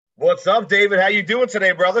What's up, David? How you doing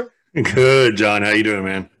today, brother? Good, John. How you doing,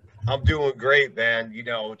 man? I'm doing great, man.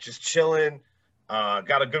 Just chilling.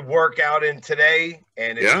 Got a good workout in today,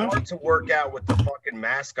 and it's Yeah? hard to work out with the fucking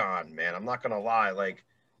mask on, man. I'm not gonna lie. Like,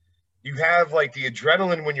 you have like the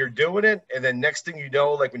adrenaline when you're doing it, and then next thing you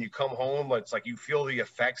know, like when you come home, it's like you feel the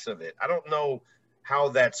effects of it. I don't know how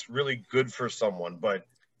that's really good for someone, but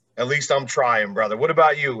at least I'm trying, brother. What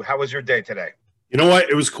about you? How was your day today? You know what?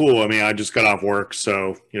 It was cool. I mean, I just got off work,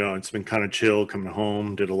 so it's been kind of chill coming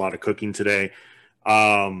home. Did a lot of cooking today.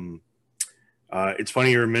 Um, it's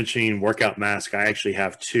funny you were mentioning workout mask. I actually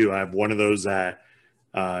have two. I have one of those that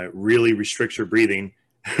really restricts your breathing,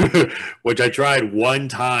 which I tried one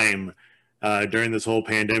time during this whole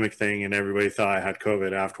pandemic thing, and everybody thought I had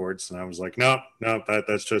COVID afterwards. And I was like, no, no,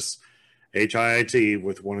 that's just HIIT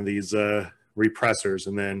with one of these repressors.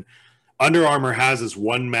 And then Under Armour has this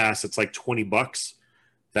one mask that's like $20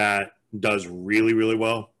 that does really, really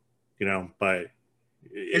well, but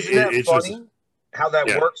Isn't that it's just, funny how that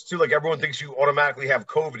yeah. works too? Like everyone thinks you automatically have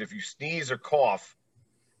COVID if you sneeze or cough.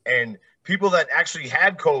 And people that actually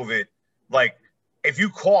had COVID, like if you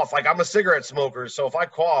cough, like I'm a cigarette smoker. So if I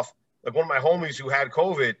cough, like one of my homies who had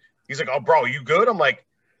COVID, he's like, "Oh, bro, you good?" I'm like,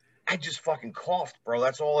 I just fucking coughed, bro.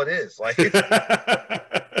 That's all it is. Like,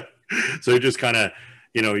 So you're just kind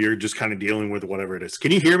of dealing with whatever it is.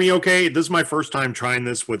 Can you hear me okay? This is my first time trying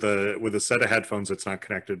this with a set of headphones that's not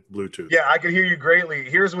connected Bluetooth. yeah, I can hear you greatly.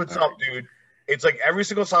 Here's what's All up, right. dude. It's like every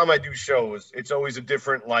single time I do shows, it's always a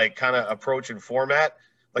different like kind of approach and format.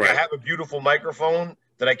 Like I Right. have a beautiful microphone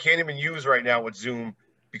that I can't even use right now with Zoom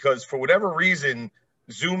because for whatever reason,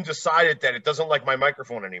 Zoom decided that it doesn't like my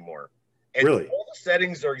microphone anymore. And Really? all the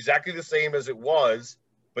settings are exactly the same as it was,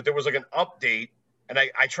 but there was like an update and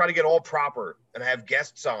I try to get all proper and I have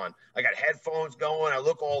guests on. I got headphones going, I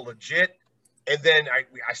look all legit. And then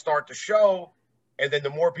I start the show and then the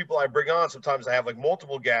more people I bring on, sometimes I have like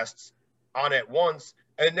multiple guests on at once.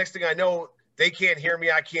 And the next thing I know, they can't hear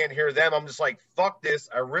me. I can't hear them. I'm just like, fuck this.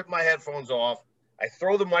 I rip my headphones off. I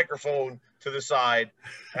throw the microphone to the side.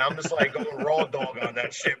 And I'm just like going raw dog on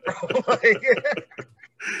that shit, bro. Like,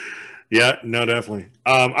 Yeah, no, definitely.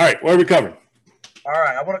 All right, what are we covering? all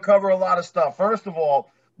right. I want to cover a lot of stuff. First of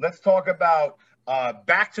all, let's talk about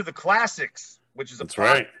Back to the Classics, which is a That's podcast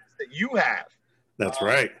right. that you have. That's Um,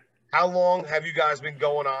 right. how long have you guys been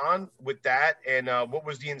going on with that? And what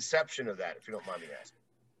was the inception of that, if you don't mind me asking?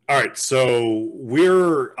 All right, so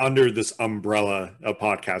we're under this umbrella of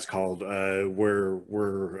podcast called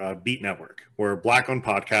we're Beat Network. We're a black-owned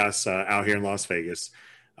podcast out here in Las Vegas.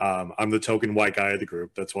 I'm the token white guy of the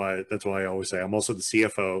group. That's why I always say I'm also the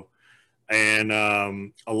CFO. And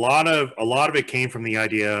a lot of it came from the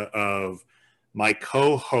idea of my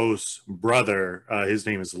co-host's brother. His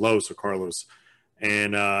name is Los or Carlos,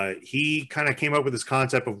 and he kind of came up with this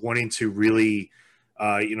concept of wanting to really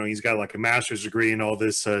he's got like a master's degree in all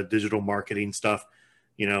this digital marketing stuff,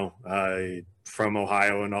 from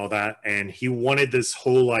Ohio and all that. And he wanted this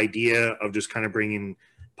whole idea of just kind of bringing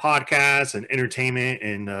podcasts and entertainment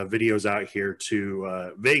and videos out here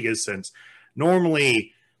to Vegas. Since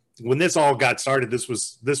normally, when this all got started, this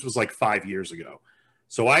was like 5 years ago.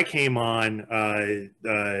 So I came on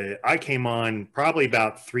probably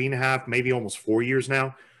about 3.5, maybe almost 4 years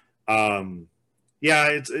now. Um, yeah,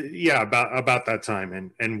 it's about that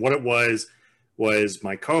time. And what it was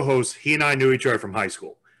my co-host. He and I knew each other from high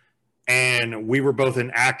school, and we were both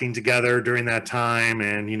in acting together during that time.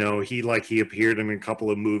 And he appeared in a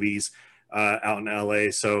couple of movies out in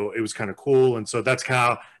LA, so it was kind of cool. And so that's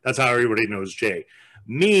how everybody knows Jay.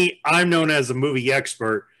 Me, I'm known as a movie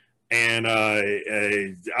expert, and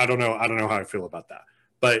I don't know how I feel about that.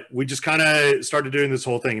 But we just kind of started doing this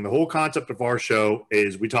whole thing. And the whole concept of our show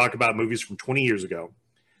is we talk about movies from 20 years ago,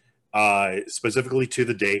 specifically to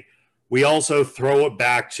the date. We also throw it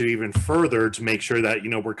back to even further to make sure that,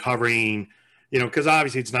 we're covering, because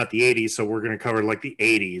obviously it's not the 80s. So we're going to cover like the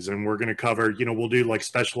 80s, and we're going to cover, we'll do like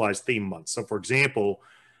specialized theme months. So for example,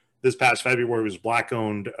 this past February was Black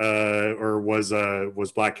owned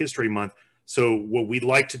was Black History Month. So what we'd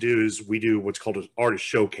like to do is we do what's called an artist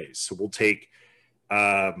showcase. So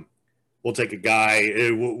um, we'll take a guy,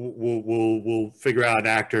 we'll figure out an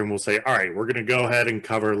actor, and we'll say, all right, we're going to go ahead and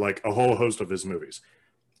cover like a whole host of his movies.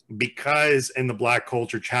 Because in the Black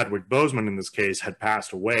culture, Chadwick Boseman in this case had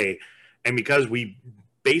passed away, and because we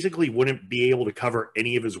basically wouldn't be able to cover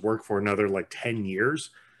any of his work for another like 10 years,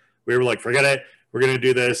 we were like, forget it, we're going to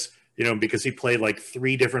do this, because he played like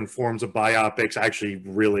 3 different forms of biopics. Actually,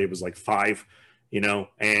 really, it was like 5,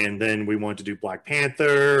 and then we wanted to do Black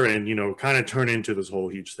Panther and, kind of turn into this whole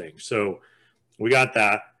huge thing. So we got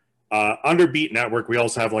that. Under Beat Network, we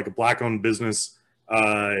also have like a Black owned business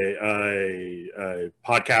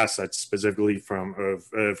podcast that's specifically from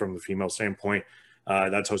the female standpoint.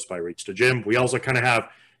 That's hosted by Reach the Gym. We also kind of have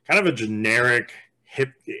a generic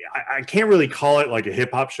hip. I can't really call it like a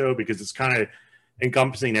hip hop show because it's kind of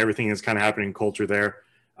encompassing everything that's kind of happening in culture there.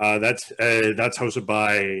 That's hosted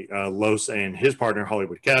by Los and his partner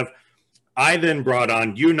Hollywood Kev. I then brought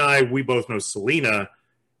on you and I. We both know Selena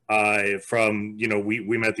from,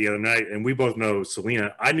 we met the other night, and we both know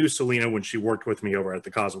Selena. I knew Selena when she worked with me over at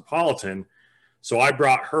the Cosmopolitan, so I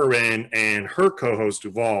brought her in and her co-host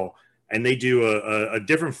Duval, and they do a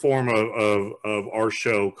different form of our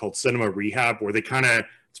show called Cinema Rehab, where they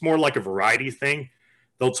it's more like a variety thing.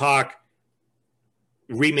 They'll talk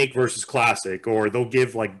remake versus classic, or they'll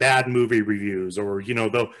give like bad movie reviews, or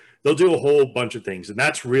they'll do a whole bunch of things, and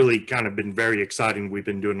that's really kind of been very exciting. We've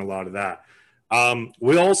been doing a lot of that.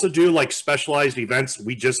 We also do like specialized events.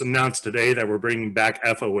 We just announced today that we're bringing back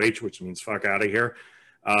FOH, which means fuck out of here.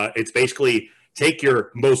 It's basically take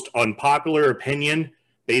your most unpopular opinion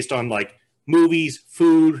based on like movies,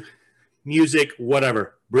 food, music,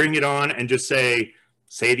 whatever. Bring it on and just say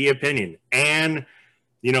the opinion, and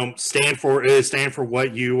stand for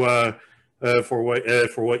what you for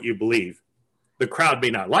what you believe. The crowd may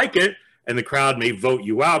not like it, and the crowd may vote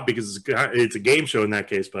you out because it's a game show in that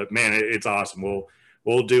case. But man, it's awesome.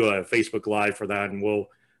 We'll do a Facebook Live for that, and we'll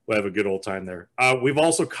have a good old time there. We've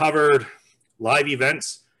also covered live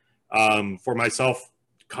events for myself.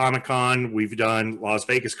 Comic-Con, we've done Las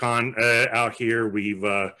Vegas Con out here. We've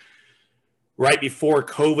right before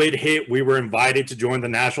COVID hit, we were invited to join the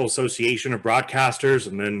National Association of Broadcasters,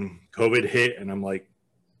 and then COVID hit, and I'm like,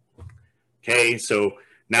 okay, so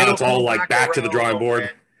now it's all like back to the drawing board.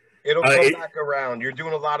 Man. It'll come back around. You're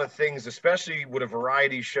doing a lot of things, especially with a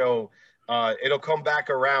variety show. It'll come back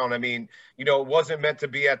around. I mean, it wasn't meant to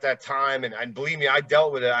be at that time, and believe me, I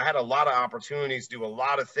dealt with it. I had a lot of opportunities to do a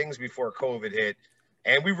lot of things before COVID hit.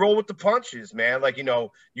 And we roll with the punches, man. Like, you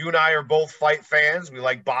and I are both fight fans. We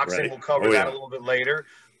like boxing. Right. We'll cover that a little bit later.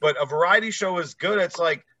 But a variety show is good. It's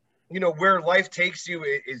like, where life takes you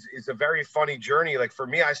is a very funny journey. Like for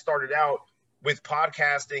me, I started out with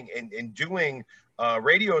podcasting and doing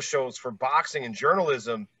radio shows for boxing and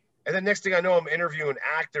journalism. And then next thing I know, I'm interviewing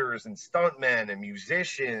actors and stuntmen and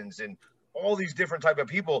musicians and all these different type of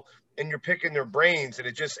people. And you're picking their brains, and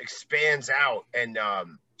it just expands out. And,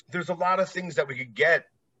 there's a lot of things that we could get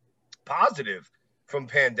positive from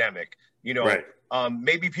pandemic, right.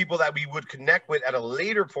 Maybe people that we would connect with at a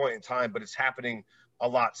later point in time, but it's happening a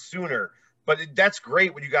lot sooner. But that's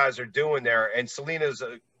great what you guys are doing there. And Selena's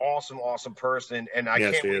an awesome, awesome person. And I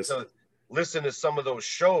can't wait to listen to some of those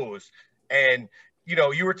shows. And,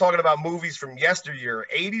 you were talking about movies from yesteryear.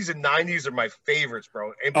 80s and 90s are my favorites,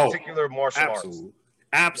 bro. In particular, martial arts.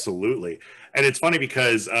 Absolutely. And it's funny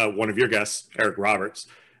because one of your guests, Eric Roberts,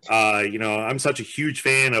 I'm such a huge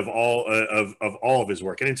fan of all of his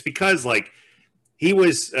work, and it's because like he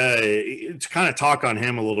was to kind of talk on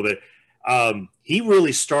him a little bit. He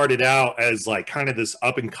really started out as like kind of this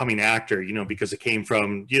up and coming actor, because it came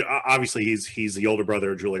from obviously he's the older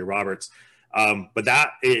brother of Julia Roberts, but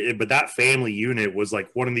that family unit was like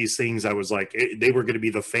one of these things. I was like they were going to be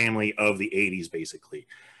the family of the 80s basically,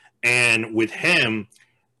 and with him,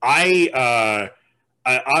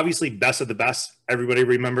 obviously Best of the Best, everybody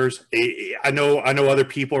remembers. I know other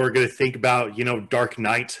people are going to think about Dark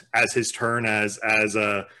Knight as his turn as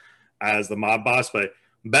the mob boss, but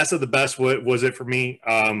Best of the Best was it for me.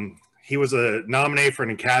 He was a nominee for an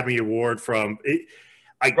Academy Award from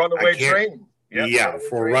Runaway Train. Yep,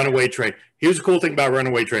 for Runaway Train. Here's the cool thing about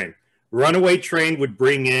Runaway Train. Runaway Train would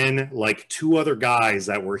bring in like two other guys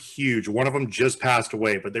that were huge. One of them just passed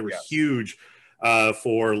away, but they were huge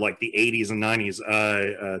for like the 80s and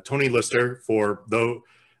 90s. Tony Lister, for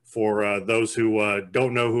those who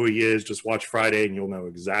don't know who he is, just watch Friday and you'll know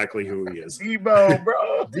exactly who he is. Debo,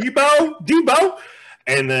 bro. Debo.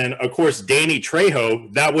 And then, of course, Danny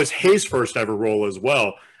Trejo. That was his first ever role as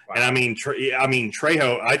well. Wow. And I mean,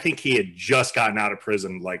 Trejo, I think he had just gotten out of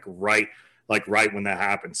prison, right when that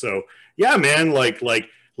happened. So yeah, man, like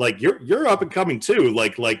you're up and coming too.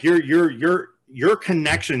 Like your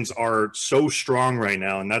connections are so strong right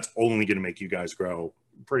now, and that's only going to make you guys grow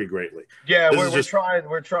pretty greatly. Yeah, we're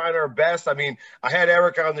trying our best. I mean, I had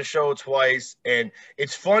Eric on the show twice, and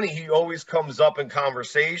it's funny, he always comes up in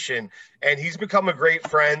conversation, and he's become a great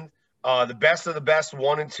friend. The Best of the Best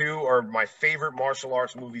 1 and 2 are my favorite martial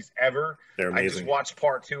arts movies ever. They're amazing. I just watched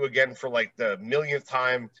part 2 again for like the millionth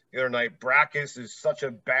time the other night. Brackus is such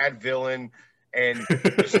a bad villain. and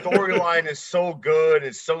the storyline is so good,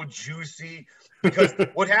 it's so juicy. Because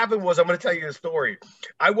what happened was, I'm going to tell you the story.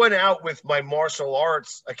 I went out with my martial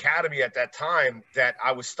arts academy at that time that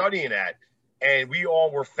I was studying at, and we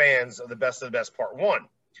all were fans of the best part one.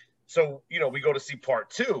 So, you know, we go to see part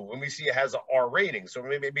two, and we see it has an R rating. So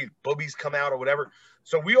maybe boobies come out or whatever.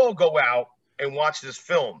 So we all go out and watch this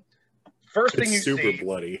film. First thing you see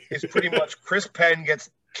bloody. is pretty much Chris Penn gets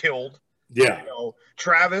killed. Yeah. You know,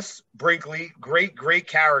 Travis Brinkley, great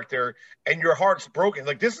character, and your heart's broken.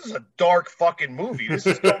 Like, this is a dark fucking movie. This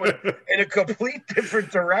is going in a complete different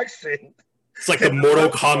direction. It's like the Mortal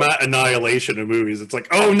Kombat annihilation of movies. It's like,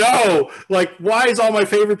 oh no! Like, why is all my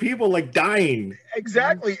favorite people like dying?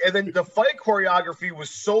 Exactly. And then the fight choreography was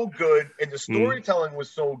so good, and the storytelling was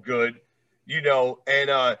so good, you know.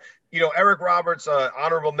 And you know, Eric Roberts,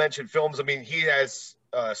 honorable mention films. I mean, he has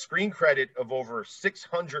screen credit of over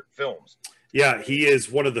 600 films. Yeah, he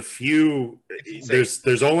is one of the few.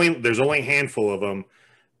 There's only a handful of them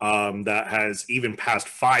that has even passed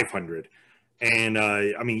 500. And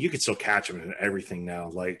I mean, you could still catch him in everything now.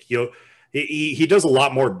 Like, he does a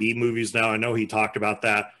lot more B movies now. I know he talked about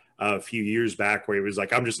that a few years back, where he was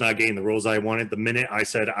like, "I'm just not getting the roles I wanted." The minute I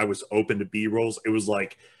said I was open to B roles, it was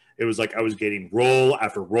like I was getting role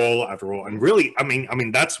after role after role. And really, I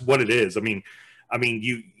mean, that's what it is. I mean,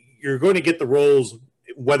 you're going to get the roles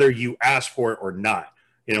whether you ask for it or not.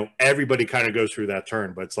 You know, everybody kind of goes through that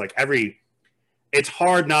turn, but it's like it's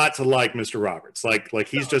hard not to like Mr. Roberts. Like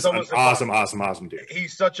he's just an awesome dude.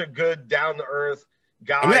 He's such a good, down to earth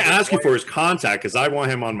guy. I'm going to ask you for his contact because I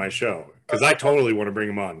want him on my show, because I totally want to bring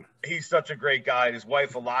him on. He's such a great guy. His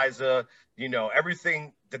wife Eliza, you know,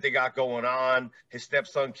 everything that they got going on. His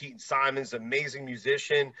stepson Keaton Simon's amazing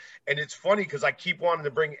musician, and it's funny because I keep wanting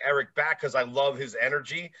to bring Eric back because I love his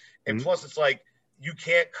energy, and plus it's like you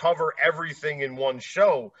can't cover everything in one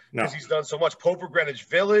show because he's done so much. Pope of Greenwich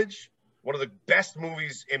Village, one of the best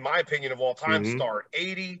movies, in my opinion, of all time, starred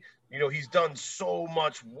 80. You know, he's done so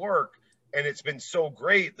much work, and it's been so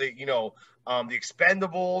great that, you know, The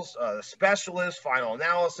Expendables, The Specialist, Final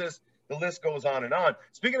Analysis, the list goes on and on.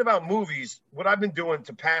 Speaking about movies, what I've been doing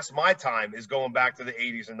to pass my time is going back to the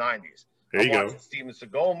 80s and 90s. There you I'm watching Steven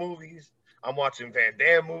Seagal movies. I'm watching Van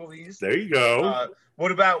Damme movies. There you go.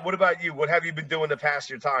 What about you? What have you been doing to pass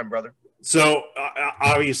your time, brother? So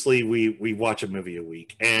obviously we watch a movie a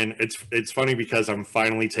week, and it's funny because I'm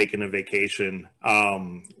finally taking a vacation.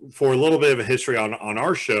 For a little bit of a history on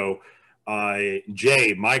our show,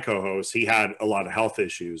 Jay, my co-host, he had a lot of health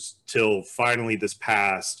issues till finally this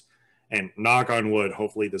past, and knock on wood,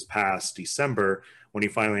 hopefully this past December, when he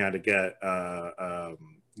finally had to get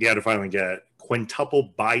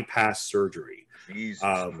quintuple bypass surgery. Jesus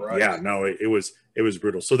yeah, no, it was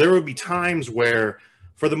brutal. So there would be times where,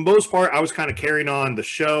 for the most part, I was kind of carrying on the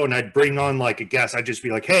show, and I'd bring on like a guest. I'd just be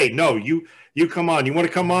like, "Hey, no, you come on. You want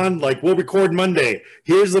to come on? Like, we'll record Monday.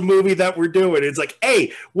 Here's the movie that we're doing." It's like,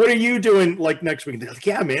 "Hey, what are you doing like next week?" And they're like,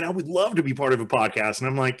 "Yeah, man, I would love to be part of a podcast." And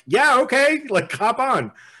I'm like, "Yeah, okay, like hop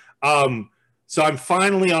on." So I'm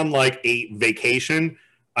finally on like a vacation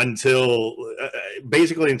until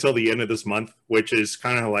basically until the end of this month, which is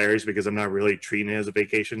kind of hilarious because I'm not really treating it as a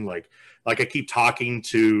vacation. Like I keep talking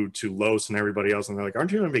to Los and everybody else, and they're like,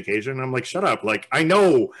 "Aren't you on vacation?" And I'm like, "Shut up. Like, I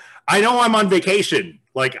know I'm on vacation.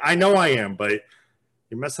 Like, I know I am, but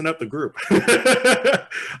you're messing up the group." No,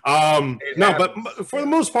 but for the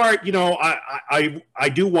most part, you know, I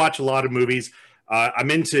do watch a lot of movies. I'm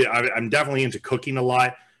definitely into cooking a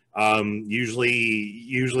lot.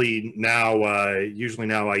 Usually now I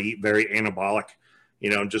eat very anabolic, you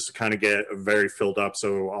know, just to kind of get very filled up.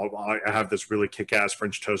 So I have this really kick-ass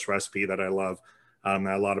French toast recipe that I love, that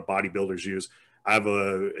a lot of bodybuilders use. I have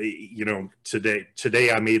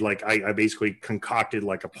today I made I basically concocted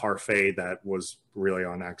like a parfait that was really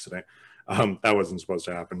on accident. That wasn't supposed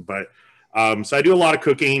to happen, but so I do a lot of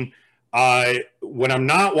cooking. When I'm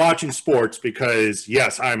not watching sports, because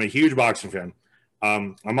yes, I'm a huge boxing fan.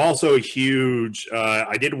 I'm also a huge,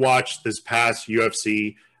 I did watch this past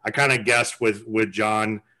UFC. I kind of guessed with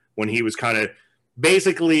John when he was kind of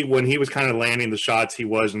landing the shots he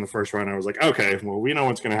was in the first round. I was like, okay, well, we know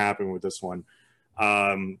what's going to happen with this one.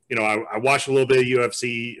 You know, I watched a little bit of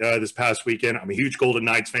UFC this past weekend. I'm a huge Golden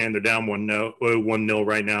Knights fan. They're down 1-0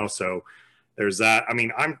 right now. So there's that. I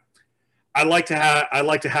mean, I like to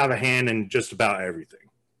have a hand in just about everything.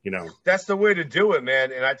 You know, that's the way to do it,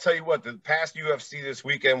 man. And I tell you what, the past UFC this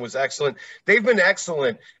weekend was excellent. They've been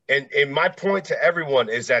excellent. And my point to everyone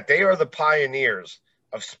is that they are the pioneers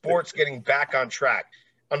of sports getting back on track.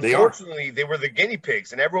 Unfortunately, they were the guinea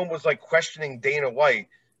pigs, and everyone was like questioning Dana White.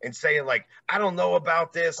 and saying like, I don't know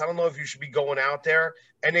about this. I don't know if you should be going out there.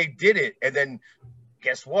 And they did it. And then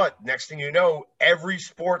guess what? Next thing you know, every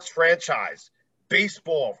sports franchise,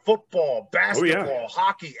 baseball, football, basketball,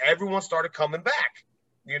 hockey, everyone started coming back,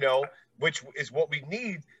 which is what we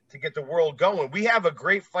need to get the world going. We have a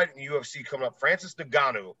great fight in the UFC coming up. Francis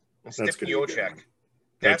Ngannou and Stipe Miocic.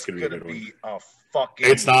 That's going to be a fucking.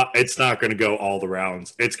 It's not going to go all the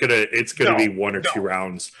rounds. It's going to be one or two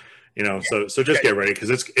rounds. So just get ready because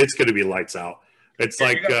it's going to be lights out. It's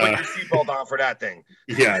like you gotta put your seatbelt on for that thing.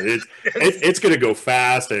 Yeah, it's going to go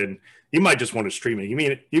fast, and you might just want to stream it.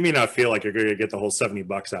 You may not feel like you're going to get the whole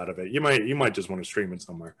 $70 out of it. You might just want to stream it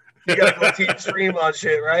somewhere. You got to go team stream on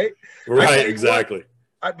shit, right? Right, exactly.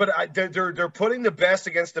 They're putting the best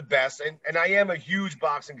against the best, and I am a huge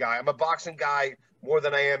boxing guy. I'm a boxing guy more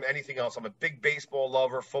than I am anything else. I'm a big baseball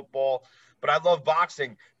lover, football, but I love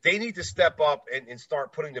boxing. They need to step up and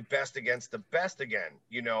start putting the best against the best again.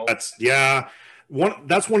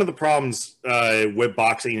 That's one of the problems with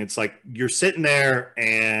boxing. It's like you're sitting there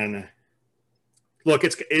and look,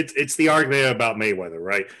 it's the argument about Mayweather,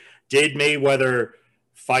 right? Did Mayweather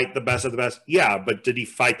fight the best of the best? Yeah, but did he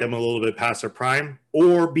fight them a little bit past their prime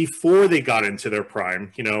or before they got into their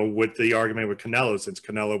prime? With the argument with Canelo, since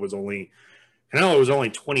Canelo was only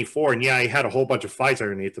 24, and yeah, he had a whole bunch of fights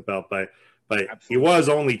underneath the belt, but he was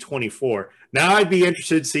only 24. Now I'd be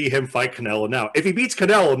interested to see him fight Canelo now. If he beats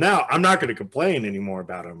Canelo now, I'm not going to complain anymore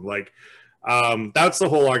about him. That's the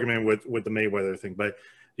whole argument with the Mayweather thing. But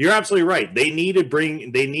you're absolutely right. They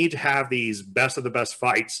need to have these best of the best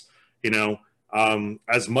fights,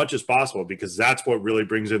 as much as possible, because that's what really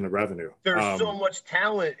brings in the revenue. There's so much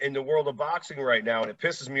talent in the world of boxing right now, and it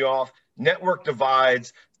pisses me off. Network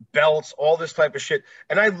divides, belts, all this type of shit.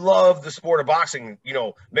 And I love the sport of boxing,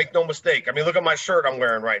 make no mistake. I mean, look at my shirt I'm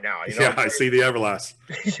wearing right now. Yeah, I see the Everlast.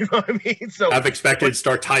 You know what I mean? So I've expected to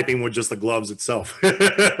start typing with just the gloves itself.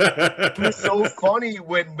 It's so funny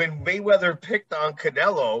when Mayweather picked on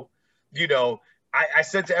Canelo, I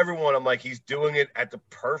said to everyone, I'm like, he's doing it at the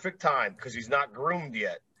perfect time because he's not groomed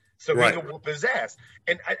yet. So he can whoop his ass.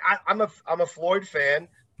 And I'm a Floyd fan,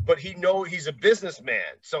 but he's a businessman.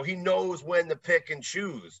 So he knows when to pick and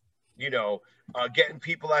choose, getting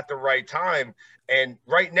people at the right time. And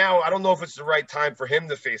right now, I don't know if it's the right time for him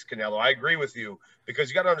to face Canelo. I agree with you because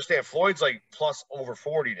you got to understand Floyd's like plus over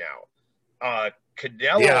 40 now.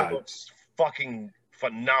 Canelo looks fucking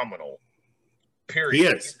phenomenal. Period. He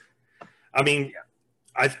is. I mean,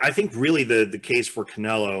 I think really the case for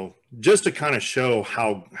Canelo, just to kind of show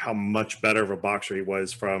how much better of a boxer he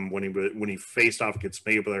was from when he faced off against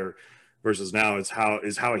Mayweather versus now, is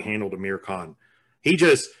how he handled Amir Khan.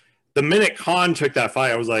 The minute Khan took that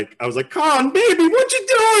fight, I was like, Khan, baby, what you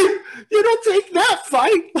doing? You don't take that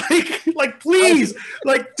fight, like please,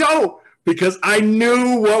 don't. Because I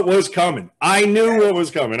knew what was coming. I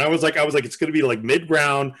was like, it's going to be like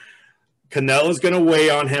mid-round. Canelo's going to weigh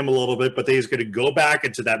on him a little bit, but then he's going to go back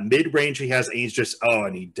into that mid-range he has, and he's just,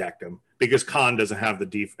 and he decked him because Khan doesn't have that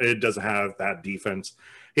defense.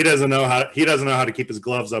 He doesn't know how to keep his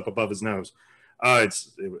gloves up above his nose.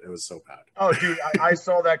 It was so bad. Oh, dude, I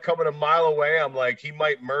saw that coming a mile away. I'm like, he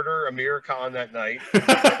might murder Amir Khan that night.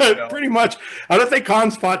 Pretty much. I don't think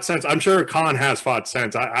Khan's fought since. I'm sure Khan has fought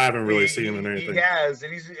since. I haven't really seen him in anything. He has,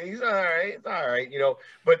 and he's all right. It's all right,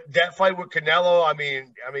 But that fight with Canelo, I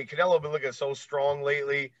mean, Canelo been looking so strong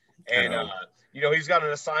lately, and he's got an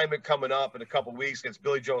assignment coming up in a couple weeks against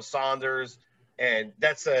Billy Joe Saunders, and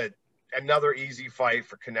that's another easy fight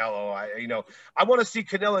for Canelo. I want to see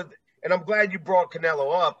Canelo. And I'm glad you brought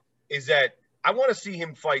Canelo up, is that I want to see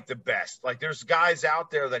him fight the best. Like, there's guys out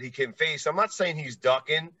there that he can face. I'm not saying he's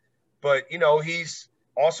ducking, but, he's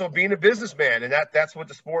also being a businessman, and that's what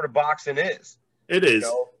the sport of boxing is. It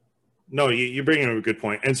is. No, you're bringing up a good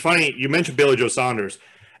point. And it's funny, you mentioned Billy Joe Saunders.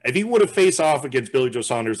 If he would have faced off against Billy Joe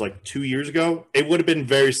Saunders like 2 years ago, it would have been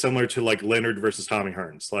very similar to like Leonard versus Tommy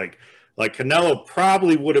Hearns. Like Canelo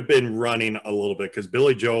probably would have been running a little bit because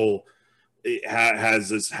Billy Joe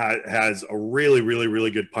has a really, really, really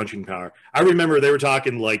good punching power. I remember they were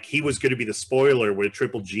talking like he was going to be the spoiler with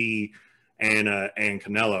Triple G and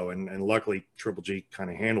Canelo, and luckily Triple G kind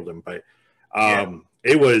of handled him. But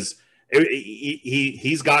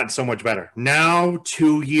he's gotten so much better now.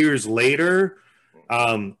 2 years later,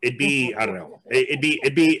 it'd be I don't know. It'd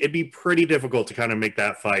be pretty difficult to kind of make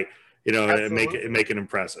that fight. And make it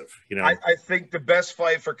impressive. I think the best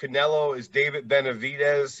fight for Canelo is David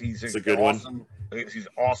Benavidez. He's a good awesome. He's an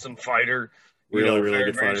awesome fighter. Really very,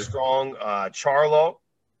 good very fighter. Strong. Charlo.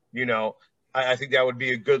 I think that would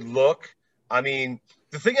be a good look. I mean,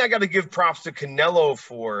 the thing I got to give props to Canelo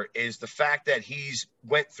for is the fact that he's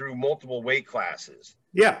went through multiple weight classes.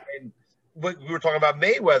 Yeah. And what we were talking about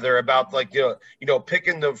Mayweather, about like,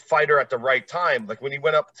 picking the fighter at the right time. Like when he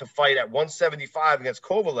went up to fight at 175 against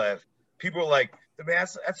Kovalev, people were like, man,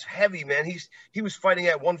 that's heavy, man. He was fighting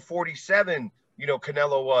at 147,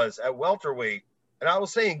 Canelo was at welterweight. And I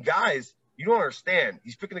was saying, guys, you don't understand.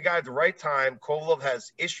 He's picking the guy at the right time. Kovalev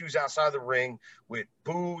has issues outside the ring with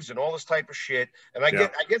booze and all this type of shit. And I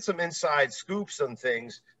get some inside scoops on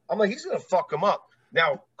things. I'm like, he's gonna fuck him up.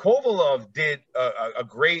 Now, Kovalev did a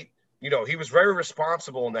great, he was very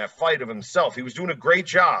responsible in that fight of himself. He was doing a great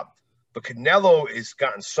job. But Canelo has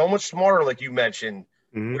gotten so much smarter, like you mentioned,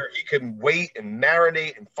 where he can wait and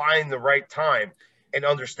marinate and find the right time and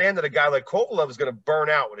understand that a guy like Kovalev is going to burn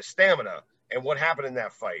out with his stamina. And what happened in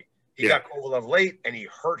that fight? He got Kovalev late, and he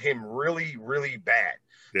hurt him really, really bad.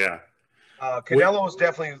 Yeah. Canelo is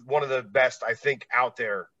definitely one of the best, I think, out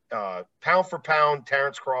there. Pound for pound,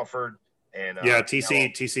 Terrence Crawford. And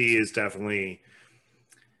TC is definitely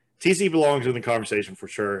 – TC belongs in the conversation for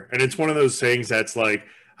sure. And it's one of those things that's like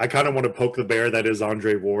 – I kind of want to poke the bear that is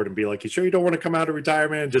Andre Ward and be like, you sure you don't want to come out of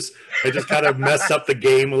retirement and just kind of mess up the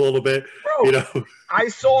game a little bit? Bro, I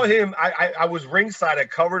saw him. I was ringside. I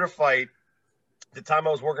covered a fight the time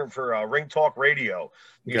I was working for Ring Talk Radio,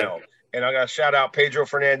 and I got to shout out Pedro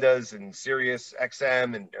Fernandez and Sirius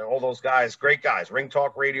XM and all those guys. Great guys. Ring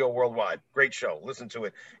Talk Radio Worldwide. Great show. Listen to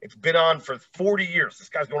it. It's been on for 40 years. This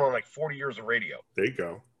guy's going on like 40 years of radio. There you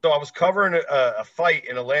go. So I was covering a fight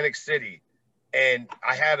in Atlantic City. And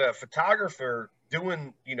I had a photographer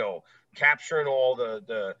doing, capturing all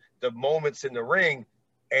the moments in the ring.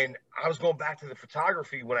 And I was going back to the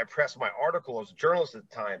photography when I pressed my article. I was a journalist at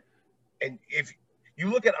the time. And if you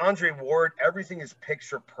look at Andre Ward, everything is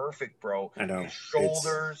picture perfect, bro. I know. His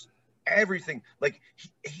shoulders, everything. Like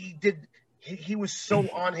he was so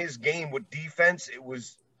on his game with defense. It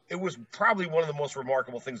was probably one of the most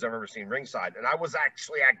remarkable things I've ever seen ringside. And I was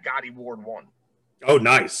actually at Gotti Ward 1. Oh,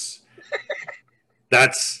 nice.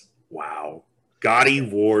 That's wow. Gotti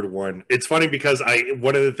Ward 1. It's funny because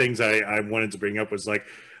one of the things I wanted to bring up was like,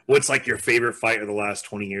 what's like your favorite fight of the last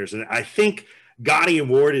 20 years? And I think Gotti and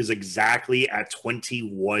Ward is exactly at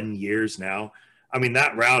 21 years now. I mean,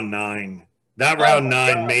 that round nine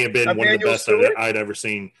may have been one of the best I'd ever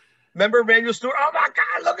seen. Remember Emmanuel Stewart? Oh my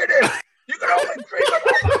God, look at this. You can only dream of,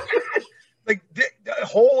 oh my God. Like the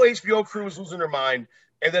whole HBO crew was losing their mind.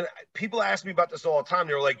 And then people ask me about this all the time.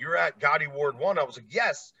 They were like, you're at Gotti Ward 1. I was like,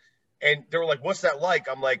 yes. And they were like, what's that like?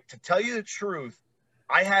 I'm like, to tell you the truth,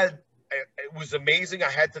 it was amazing.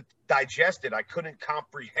 I had to digest it. I couldn't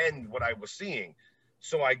comprehend what I was seeing.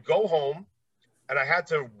 So I go home and I had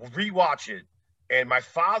to rewatch it. And my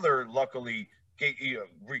father, luckily,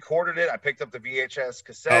 recorded it. I picked up the VHS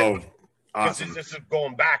cassette. Oh, awesome. This is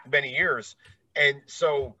going back many years. And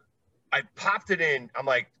so I popped it in. I'm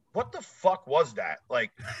like, what the fuck was that?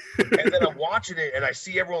 Like, and then I'm watching it and I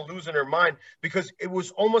see everyone losing their mind because it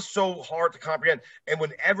was almost so hard to comprehend. And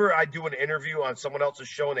whenever I do an interview on someone else's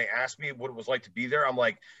show and they ask me what it was like to be there, I'm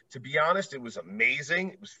like, to be honest, it was amazing.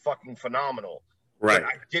 It was fucking phenomenal. Right. But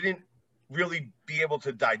I didn't really be able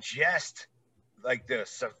to digest like the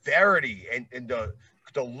severity and the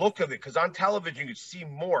look of it. Cause on television, you could see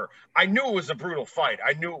more. I knew it was a brutal fight.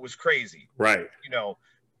 I knew it was crazy. Right.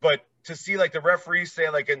 But to see like the referees say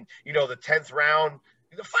like in, the 10th round,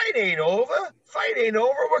 the fight ain't over.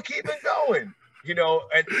 We're keeping going,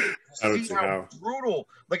 and see how brutal.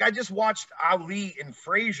 Like I just watched Ali and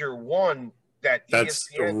Frazier won that. That's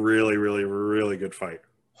ESPN. A really, really, really good fight.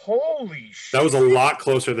 Holy shit. That was a lot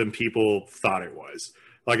closer than people thought it was.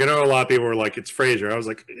 Like I know a lot of people were like, it's Frazier. I was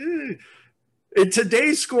like, in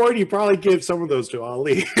today's scoring, you probably give some of those to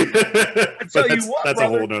Ali. That's a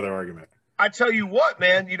whole nother argument. I tell you what,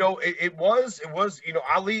 man, it was,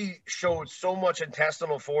 Ali showed so much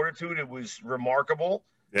intestinal fortitude. It was remarkable.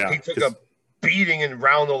 Yeah. He took a beating in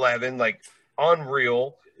round 11, like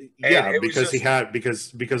unreal. Yeah,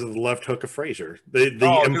 because because of the left hook of Frazier,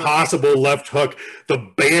 the impossible left hook, the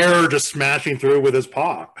bear just smashing through with his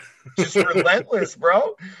paw. Just relentless,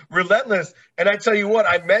 bro. Relentless. And I tell you what,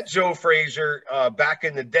 I met Joe Frazier back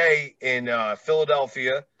in the day in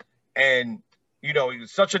Philadelphia, and he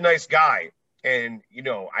was such a nice guy. And,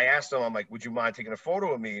 I asked him, I'm like, would you mind taking a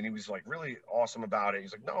photo of me? And he was like really awesome about it.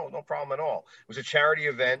 He's like, no problem at all. It was a charity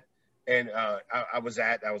event. And I was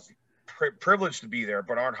privileged to be there.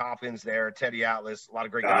 Bernard Hopkins there, Teddy Atlas, a lot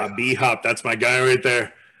of great guys. B-Hop, that's my guy right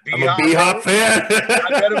there. I'm a B-Hop fan.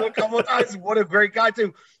 I met him a couple of times. What a great guy,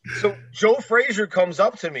 too. So Joe Frazier comes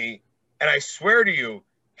up to me, and I swear to you,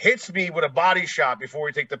 hits me with a body shot before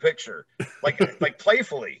we take the picture, like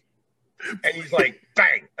playfully. And he's like,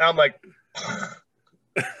 bang. And I'm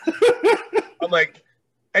like,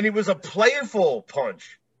 And it was a playful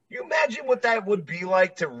punch. You imagine what that would be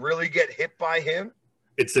like to really get hit by him?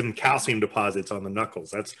 It's some calcium deposits on the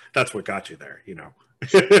knuckles. That's what got you there, you know.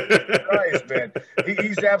 Christ, man.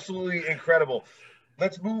 He's absolutely incredible.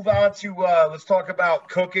 Let's move on to let's talk about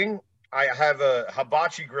cooking. I have a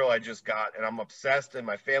hibachi grill I just got, and I'm obsessed, and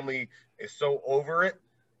my family is so over it.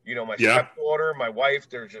 You know, my stepdaughter, my wife,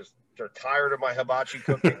 they're tired of my hibachi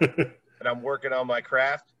cooking, and I'm working on my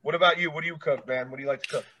craft. What about you? What do you cook, man? What do you like to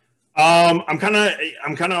cook? I'm kind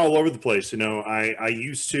of all over the place. You know, I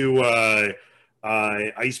used to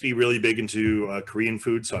I used to be really big into Korean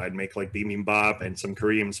food, so I'd make like bibimbap and some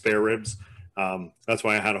Korean spare ribs. That's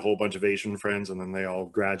why I had a whole bunch of Asian friends, and then they all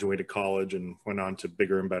graduated college and went on to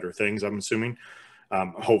bigger and better things, I'm assuming,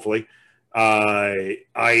 hopefully. I'm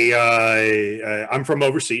from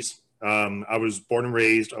overseas. I was born and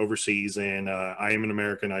raised overseas, and I am an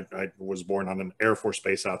American. I was born on an Air Force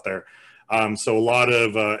base out there. So a lot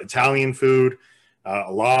of Italian food,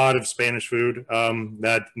 a lot of Spanish food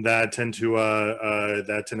that tend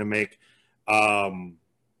to make.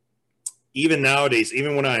 Even nowadays,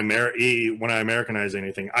 even when I Americanize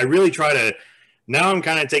anything, I really try to. Now I'm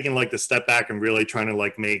kind of taking like the step back and really trying to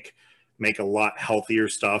like make a lot healthier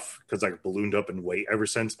stuff because I've ballooned up in weight ever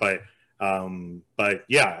since. But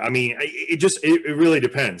yeah, I mean, it really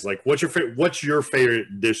depends. Like, what's your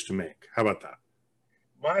favorite dish to make? How about that?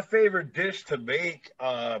 My favorite dish to make,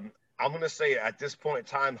 I'm gonna say at this point in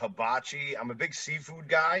time, hibachi. I'm a big seafood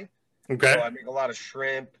guy. Okay. So I make a lot of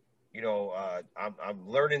shrimp. You know, I'm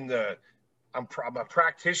learning I'm a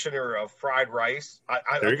practitioner of fried rice.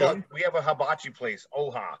 We have a hibachi place,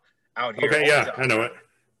 Oha, out here. Okay, yeah, I know it.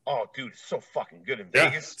 Oh, dude, it's so fucking good in Yeah,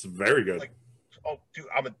 Vegas. it's very good. Like, oh, dude,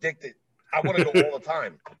 I'm addicted. I want to go all the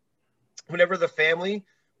time. Whenever the family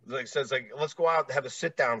says like, let's go out and have a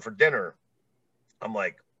sit down for dinner, I'm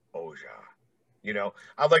like, oh yeah. You know,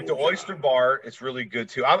 I like the oyster bar. It's really good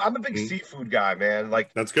too. I'm a big seafood guy, man.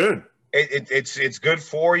 Like, that's good. It's good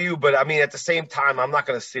for you, but I mean, at the same time, I'm not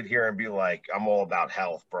gonna sit here and be like, I'm all about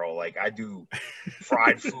health, bro. Like, I do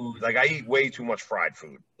fried food. Like, I eat way too much fried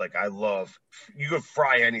food. Like, you could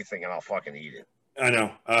fry anything and I'll fucking eat it. I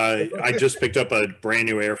know. I just picked up a brand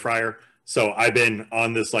new air fryer, so I've been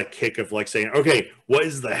on this like kick of like saying, okay, what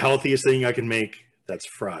is the healthiest thing I can make that's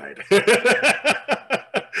fried?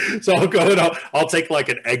 So I'll go and I'll take like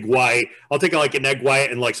an egg white. I'll take like an egg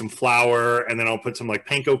white and like some flour, and then I'll put some like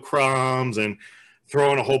panko crumbs and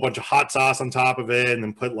throw in a whole bunch of hot sauce on top of it, and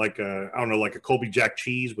then put like like a Colby Jack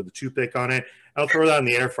cheese with a toothpick on it. I'll throw that in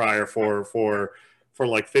the air fryer for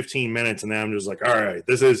like 15 minutes, and then I'm just like, all right,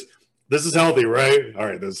 this is healthy, right? All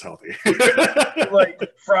right, this is healthy. Like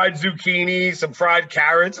fried zucchini, some fried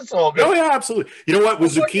carrots. It's all good. Oh yeah, absolutely. You know what?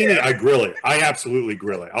 With zucchini, I grill it. I absolutely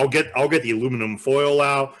grill it. I'll get the aluminum foil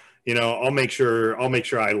out. You know, I'll make sure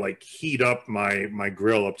I like heat up my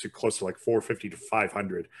grill up to close to like 450 to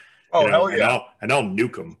 500. Oh, hell yeah. And I'll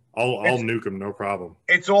nuke them. I'll nuke them, no problem.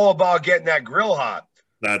 It's all about getting that grill hot.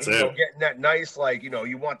 That's it. Getting that nice, like,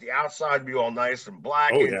 you want the outside to be all nice and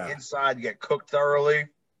black, and the inside get cooked thoroughly.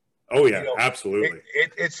 Oh yeah, absolutely.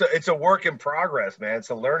 It's a work in progress, man. It's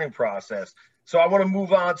a learning process. So I want to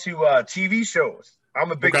move on to TV shows.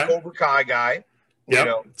 I'm a big Cobra Kai guy.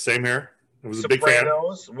 Yeah, same here. I was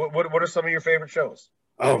Sopranos. a big fan. What are some of your favorite shows?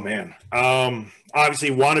 Oh man,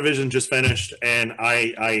 obviously WandaVision just finished, and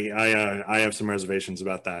I have some reservations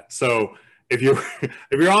about that. So if you're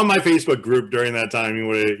on my Facebook group during that time, you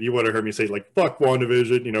would have heard me say like "fuck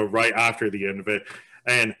WandaVision," right after the end of it.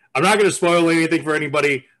 And I'm not going to spoil anything for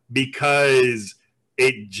anybody because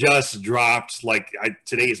it just dropped.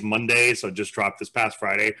 Today is Monday, so it just dropped this past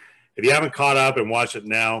Friday. If you haven't caught up and watched it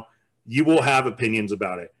now, you will have opinions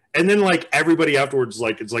about it. And then everybody afterwards,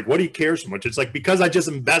 it's like, what do you care so much? It's like, because I just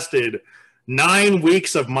invested 9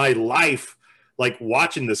 weeks of my life,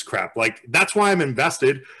 watching this crap. That's why I'm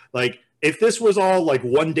invested. If this was all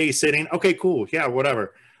one day sitting, okay, cool. Yeah,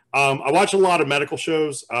 whatever. I watch a lot of medical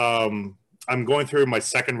shows. I'm going through my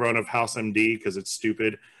second run of House MD because it's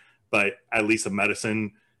stupid, but at least the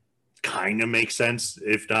medicine kind of makes sense,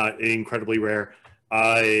 if not incredibly rare.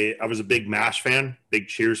 I was a big MASH fan, big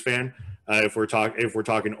Cheers fan. If we're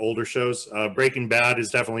talking older shows, Breaking Bad is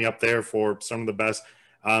definitely up there for some of the best.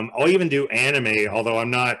 I'll even do anime, although I'm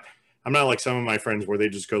not like some of my friends where they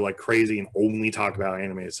just go crazy and only talk about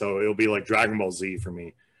anime. So it'll be like Dragon Ball Z for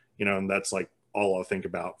me, and that's all I'll think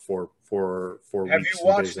about for Have you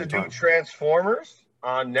watched the new Transformers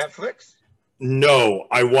on Netflix? No,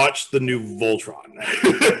 I watched the new Voltron.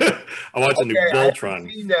 I watched the new Voltron. I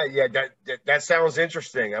haven't seen that yet. That sounds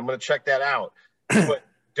interesting. I'm going to check that out. But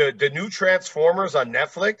the new Transformers on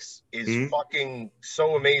Netflix is fucking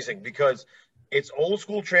so amazing because It's old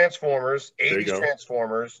school Transformers, There you 80s go.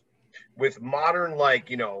 Transformers with modern,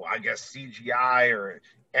 like, I guess CGI or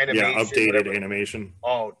Yeah, animation, updated whatever. animation.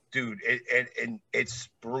 Oh, dude, and it's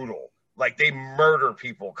brutal. Like they murder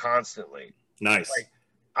people constantly. Nice. Like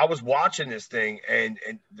I was watching this thing, and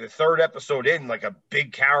the third episode in, like a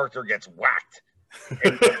big character gets whacked,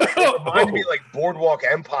 and it reminded me Oh, of, like Boardwalk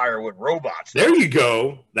Empire with robots. there Though. you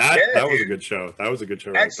go. Yeah, That was a dude, good show. That was a good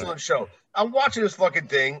show right there. excellent show. I'm watching this fucking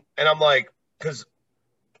thing, and I'm like, because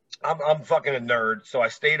I'm fucking a nerd, so I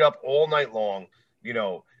stayed up all night long,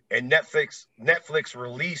 and Netflix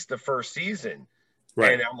released the first season.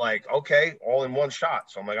 Right. And I'm like, okay, all in one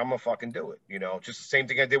shot. So I'm like, I'm gonna fucking do it. Just the same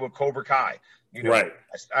thing I did with Cobra Kai. Right.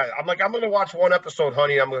 I'm like, I'm gonna watch one episode,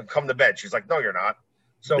 honey. I'm gonna come to bed. She's like, no, you're not.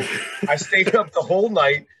 So I stayed up the whole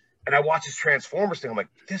night and I watched this Transformers thing. I'm like,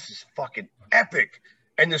 this is fucking epic,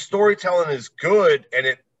 and the storytelling is good, and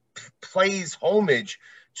it plays homage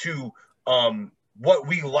to what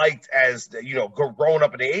we liked as growing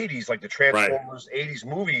up in the 80s, like the Transformers 80s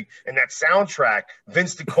movie and that soundtrack.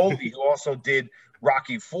 Vince DiCola, who also did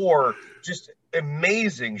Rocky 4, just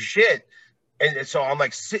amazing shit. And so I'm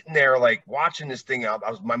like sitting there like watching this thing out.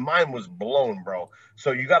 My mind was blown, bro.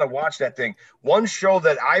 So you got to watch that thing. One show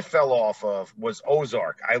that I fell off of was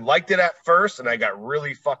Ozark. I liked it at first and I got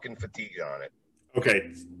really fucking fatigued on it.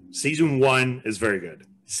 Okay. Season 1 is very good.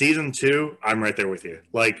 Season 2, I'm right there with you.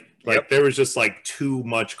 Like Yep. there was just like too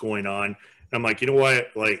much going on. And I'm like, you know what?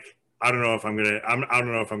 Like, I don't know if I'm going to, I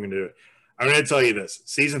don't know if I'm going to do it. I'm going to tell you this.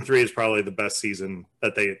 Season 3 is probably the best season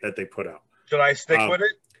that they put out. Should I stick with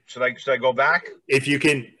it? Should I go back? If you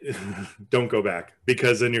can, don't go back,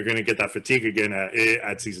 because then you're going to get that fatigue again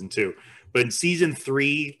at season 2. But in season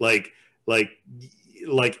 3, like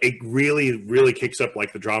it really, really kicks up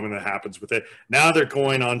like the drama that happens with it. Now they're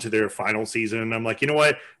going on to their final season, and I'm like, you know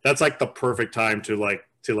what? That's like the perfect time to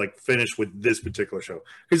finish with this particular show,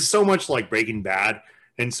 because it's so much like Breaking Bad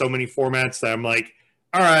in so many formats that I'm like,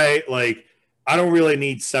 all right, like I don't really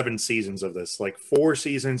need 7 seasons of this. Like 4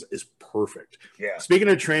 seasons is perfect. Yeah. Speaking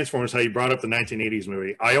of Transformers, how you brought up the 1980s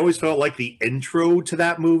movie, I always felt like the intro to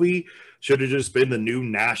that movie should have just been the new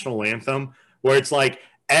national anthem, where it's like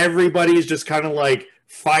everybody's just kind of like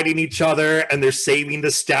fighting each other and they're saving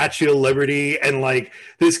the Statue of Liberty, and like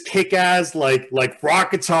this kick-ass like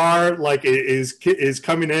rock guitar like is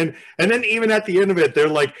coming in, and then even at the end of it they're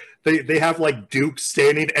like they have like Duke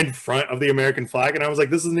standing in front of the American flag, and I was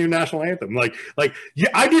like, this is the new national anthem. Like yeah,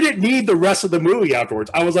 I didn't need the rest of the movie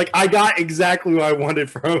afterwards. I was like, I got exactly what I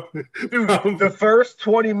wanted from the first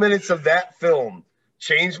 20 minutes of that film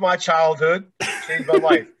changed my childhood, changed my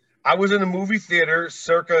life. I was in a movie theater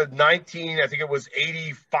circa 19, I think it was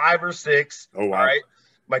 85 or 6. Oh, wow. All right.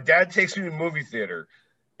 My dad takes me to the movie theater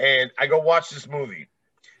and I go watch this movie.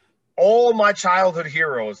 All my childhood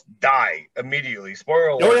heroes die immediately. Spoiler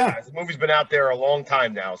alert. Oh, yeah. Guys. The movie's been out there a long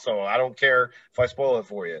time now, so I don't care if I spoil it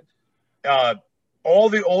for you. All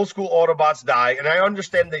the old school Autobots die, and I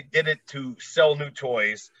understand they did it to sell new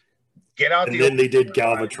toys. Get out, and then they did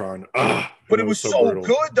Galvatron. But it was so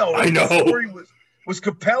good, though. I know. The story was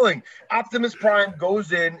compelling. Optimus Prime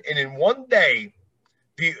goes in, and in one day,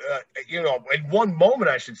 in one moment,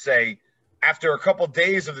 I should say, after a couple of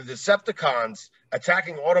days of the Decepticons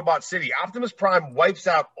attacking Autobot City, Optimus Prime wipes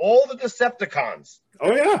out all the Decepticons.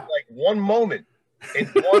 Oh, yeah. Like one moment in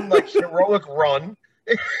one like heroic run.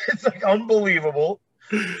 It's like unbelievable.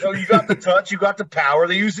 So you got the touch, you got the power.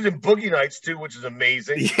 They used it in Boogie Nights too, which is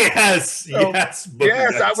amazing. Yes. When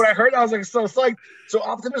I heard it, I was like so psyched. So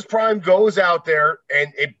Optimus Prime goes out there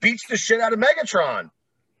and it beats the shit out of Megatron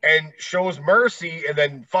and shows mercy, and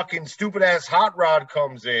then fucking stupid ass Hot Rod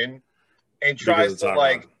comes in and tries to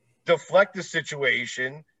like deflect the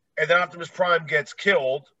situation, and then Optimus Prime gets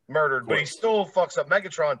killed, murdered, but he still fucks up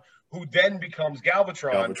Megatron, who then becomes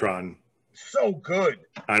Galvatron. So good.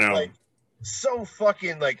 I know. Like, so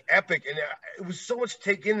fucking like epic, and it was so much to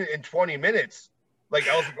take in 20 minutes. Like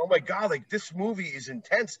I was like, oh my god, like this movie is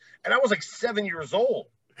intense, and I was like 7 years old.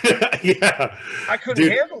 Yeah, I couldn't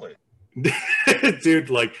handle it. Dude,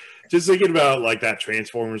 like just thinking about like that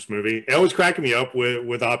Transformers movie, it always cracking me up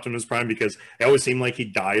with Optimus Prime, because it always seemed like he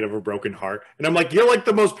died of a broken heart, and I'm like, you're like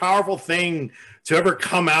the most powerful thing to ever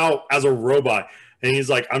come out as a robot, and he's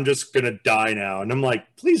like, I'm just gonna die now, and I'm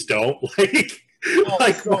like, please don't.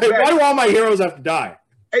 Like why do all my heroes have to die?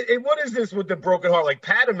 And what is this with the broken heart? Like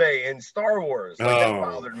Padme in Star Wars. Like that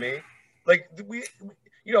bothered me. Like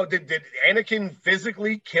did Anakin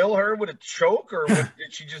physically kill her with a choke, or did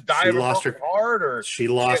she just die of a broken heart? Or she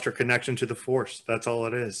lost her connection to the Force. That's all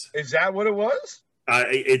it is. Is that what it was?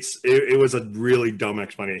 It was a really dumb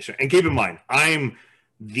explanation. And keep in mind, I'm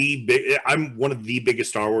one of the biggest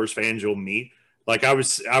Star Wars fans you'll meet. Like I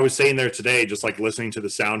was saying there today, just like listening to the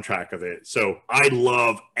soundtrack of it. So I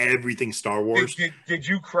love everything Star Wars. Did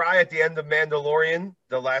you cry at the end of Mandalorian?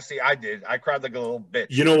 The last thing I did, I cried like a little bitch.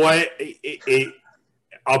 You know what?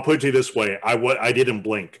 I'll put it this way: I didn't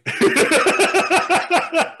blink.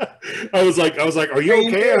 I was like, "Are you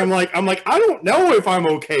okay?" And I'm like, I don't know if I'm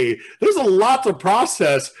okay. There's a lot to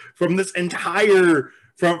process from this entire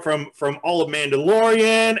from all of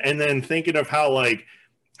Mandalorian, and then thinking of how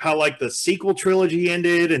the sequel trilogy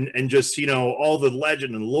ended, and just all the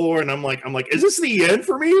legend and lore. And I'm like, is this the end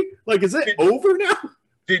for me? Like, is it over now?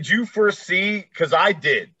 Did you foresee? Because I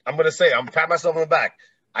did. I'm gonna say, I'm patting myself on the back.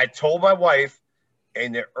 I told my wife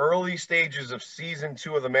in the early stages of season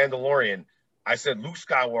 2 of The Mandalorian, I said Luke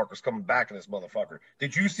Skywalker's coming back in this motherfucker.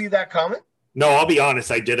 Did you see that comment? No, I'll be honest,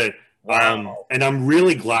 I didn't. Wow. And I'm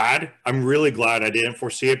really glad I didn't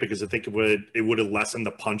foresee it, because I think it would have lessened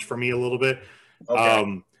the punch for me a little bit.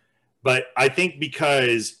 Okay. But I think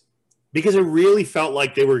because it really felt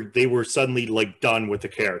like they were suddenly like done with the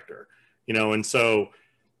character, and so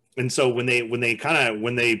when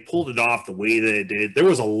they pulled it off the way that it did, there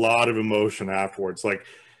was a lot of emotion afterwards. Like,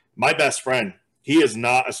 my best friend, he is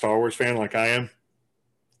not a Star Wars fan like I am.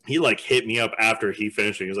 He like hit me up after he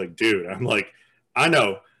finished it. He was like, "Dude," I'm like, I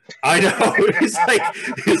know. He's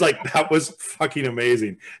like, "That was fucking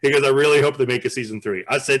amazing." Because I really hope they make a season 3.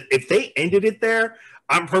 I said, if they ended it there,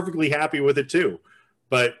 I'm perfectly happy with it too.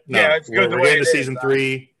 But no, yeah, it's good. We're getting to season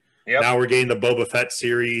 3. Yep. Now we're getting the Boba Fett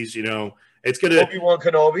series. It's gonna Obi-Wan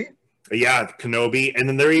Kenobi. Yeah, Kenobi, and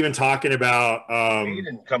then they're even talking about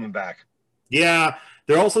Aiden coming back. Yeah,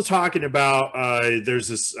 they're also talking about there's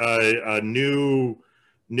this a new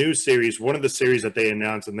series, one of the series that they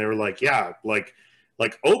announced, and they were like, yeah, like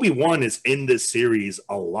Obi-Wan is in this series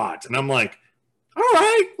a lot, and I'm like, all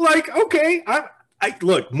right, like, okay, I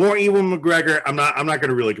look, more Ewan McGregor. I'm not going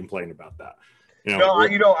to really complain about that. I'm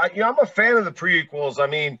a fan of the prequels. I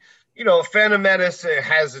mean, Phantom Menace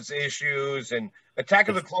has its issues, and Attack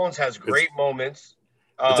of the Clones has great moments.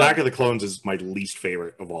 Attack of the Clones is my least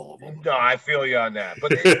favorite of all of them. No, I feel you on that.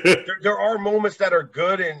 But there are moments that are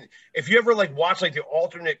good, and if you ever watch the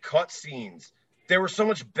alternate cut scenes, they were so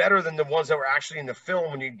much better than the ones that were actually in the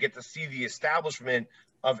film when you get to see the establishment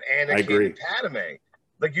of Anakin and Padme.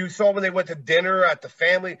 Like you saw when they went to dinner at the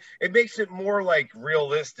family, it makes it more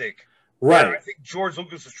realistic. Right. I think George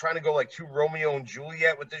Lucas was trying to go too Romeo and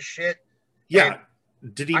Juliet with this shit. Yeah.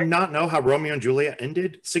 And did he not know how Romeo and Juliet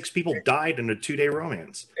ended? 6 people died in a 2-day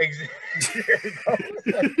romance. Exactly.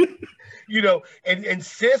 And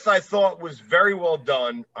Sith I thought was very well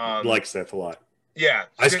done. I like Sith a lot. Yeah.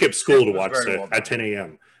 I skipped school to watch Sith at 10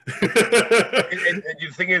 a.m. and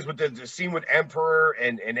the thing is, with the scene with Emperor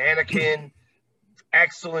and Anakin,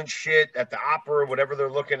 excellent shit at the opera, whatever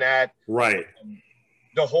they're looking at. Right.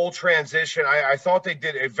 The whole transition, I thought they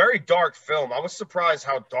did a very dark film. I was surprised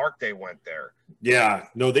how dark they went there. Yeah,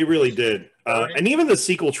 no, they really did. And even the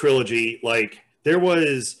sequel trilogy, there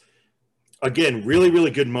was, again, really,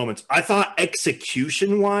 really good moments. I thought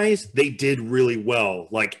execution-wise, they did really well.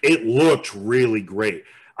 It looked really great.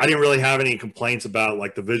 I didn't really have any complaints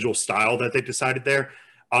about, the visual style that they decided there.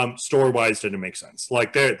 Story-wise, didn't make sense.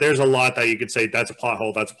 There's a lot that you could say, that's a plot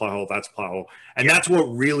hole, that's a plot hole, that's a plot hole. And that's what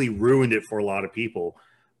really ruined it for a lot of people.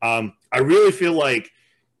 I really feel like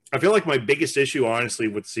my biggest issue, honestly,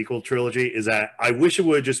 with the sequel trilogy is that I wish it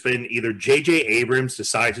would have just been either J.J. Abrams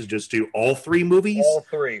decides to just do all 3 movies. All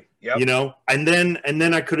 3, yep. And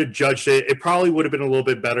then I could have judged it. It probably would have been a little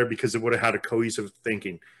bit better because it would have had a cohesive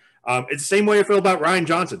thinking. It's the same way I feel about Rian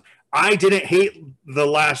Johnson. I didn't hate The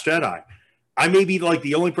Last Jedi. I may be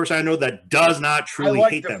the only person I know that does not truly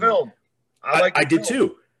hate that film. I did too.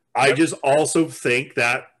 Yep. I just also think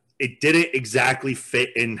that it didn't exactly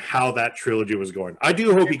fit in how that trilogy was going. I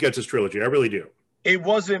do hope he gets his trilogy. I really do. It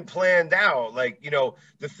wasn't planned out.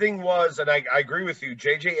 The thing was, and I agree with you,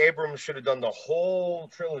 J.J. Abrams should have done the whole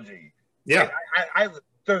trilogy. Yeah.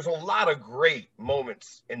 There's a lot of great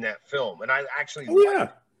moments in that film. And I actually,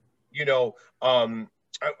 in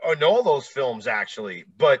all those films, actually.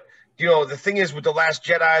 But, the thing is, with The Last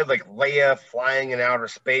Jedi, Leia flying in outer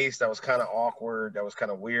space, that was kind of awkward. That was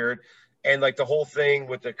kind of weird. And the whole thing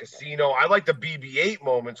with the casino, I like the BB-8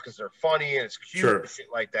 moments because they're funny and it's cute and shit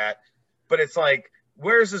like that. But it's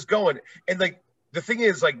where is this going? And the thing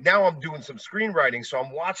is, now I'm doing some screenwriting, so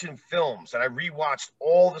I'm watching films, and I rewatched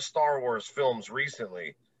all the Star Wars films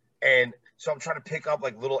recently, and so I'm trying to pick up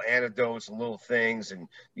little anecdotes and little things, and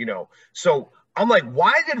so I'm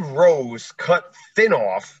why did Rose cut Finn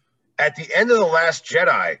off at the end of The Last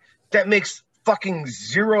Jedi? That makes fucking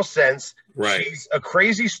 0 sense. Right. She's a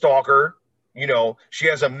crazy stalker. She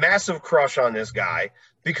has a massive crush on this guy.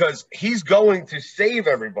 because he's going to save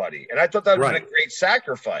everybody. And I thought that would have Right. been a great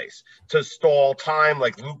sacrifice to stall time.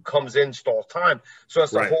 Like Luke comes in, stalls time. So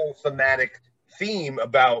that's the Right. whole thematic theme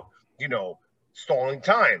about, you know, stalling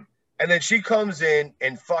time. And then she comes in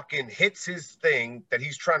and fucking hits his thing that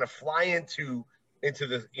he's trying to fly into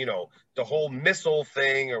the, you know, the whole missile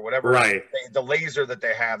thing or whatever, Right. the laser that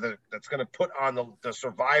they have that's going to put on the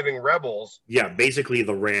surviving rebels. Yeah, basically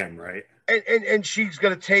the Ram, right? And she's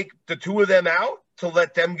going to take the two of them out to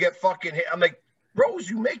let them get fucking hit. I'm like, Rose,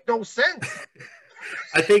 you make no sense.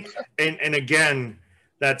 I think, and again,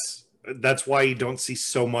 that's why you don't see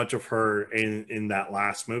so much of her in that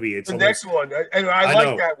last movie. It's the almost, next one, and I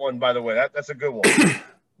like that one, by the way. That's a good one.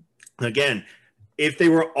 Again, if they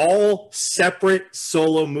were all separate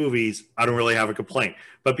solo movies, I don't really have a complaint.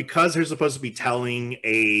 But because they're supposed to be telling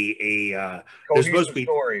they're supposed to be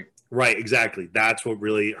story. Right, exactly. That's what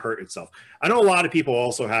really hurt itself. I know a lot of people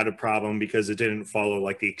also had a problem because it didn't follow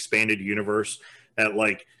like the expanded universe. That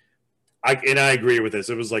like, I agree with this.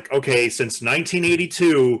 It was like, okay, since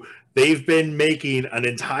 1982, they've been making an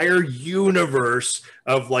entire universe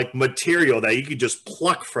of like material that you could just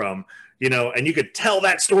pluck from, you know, and you could tell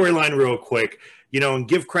that storyline real quick, you know, and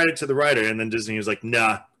give credit to the writer. And then Disney was like,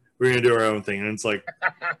 nah, we're gonna do our own thing. And it's like,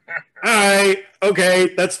 all right,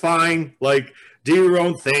 okay, that's fine. Like, do your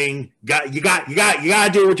own thing. You got to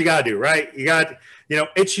do what you got to do, right? You got, you know,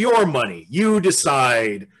 it's your money. You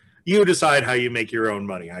decide how you make your own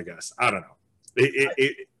money, I guess. I don't know.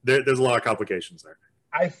 There's a lot of complications there.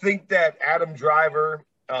 I think that Adam Driver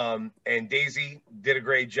and Daisy did a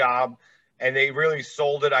great job, and they really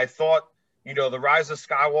sold it. I thought, you know, The Rise of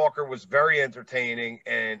Skywalker was very entertaining,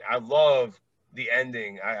 and I love the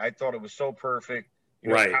ending. I thought it was so perfect. You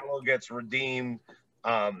know, right. Kylo gets redeemed.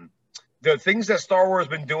 The things that Star Wars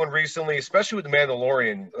has been doing recently, especially with The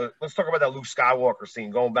Mandalorian, let's talk about that Luke Skywalker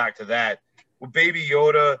scene, going back to that, with Baby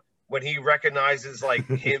Yoda, when he recognizes, like,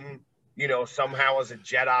 him, you know, somehow as a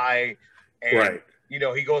Jedi, and, right. you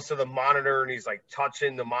know, he goes to the monitor, and he's, like,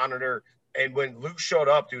 touching the monitor, and when Luke showed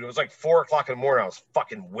up, dude, it was, like, 4 o'clock in the morning, I was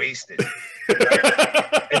fucking wasted,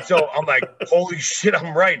 right? And so I'm like, holy shit,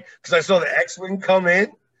 I'm right, because I saw the X-Wing come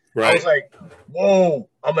in. Right. I was like, whoa.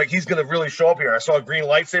 I'm like, he's going to really show up here. I saw a green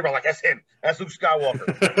lightsaber. I'm like, that's him. That's Luke Skywalker.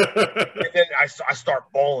 And then I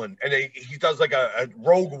start bawling. And he does like a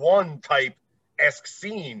Rogue One type-esque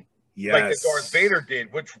scene. Yes. Like the Darth Vader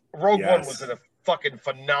did, which Rogue One was a fucking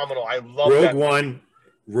phenomenal. I love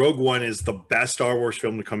Rogue One is the best Star Wars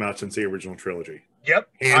film to come out since the original trilogy. Yep.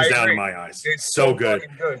 Hands down in my eyes. It's so good.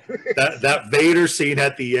 that Vader scene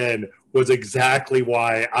at the end was exactly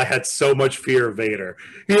why I had so much fear of Vader.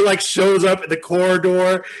 He like shows up in the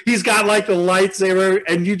corridor. He's got like the lightsaber,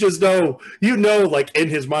 and you just know, like in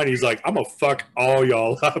his mind, he's like, I'm gonna fuck all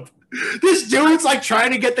y'all up. This dude's like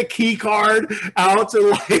trying to get the key card out to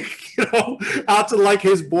like, you know, out to like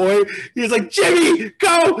his boy. He's like, Jimmy,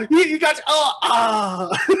 go! You got to,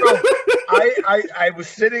 Bro, I was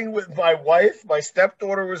sitting with my wife. My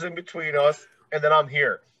stepdaughter was in between us, and then I'm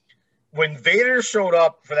here. When Vader showed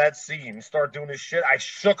up for that scene and started doing his shit, I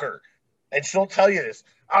shook her. And she'll tell you this.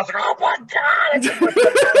 I was like, oh my God.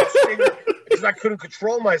 Because I couldn't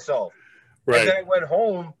control myself. Right. And then I went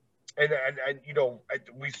home and you know,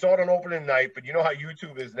 we saw it on opening night, but you know how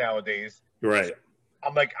YouTube is nowadays. Right.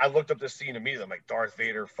 I'm like, I looked up the scene immediately. I'm like, Darth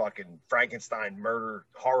Vader fucking Frankenstein murder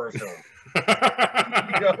horror film. You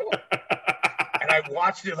know? And I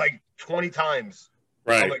watched it like 20 times.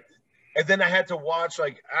 Right. Like, and then I had to watch,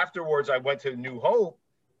 like, afterwards I went to New Hope,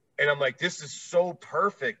 and I'm like, this is so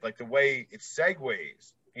perfect, like, the way it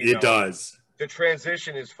segues. It does. The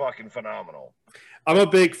transition is fucking phenomenal. I'm a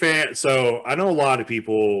big fan. So I know a lot of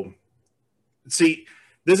people, see,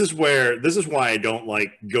 this is why I don't,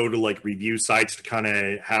 like, go to, like, review sites to kind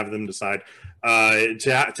of have them decide,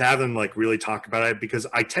 to have them, like, really talk about it, because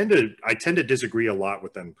I tend to disagree a lot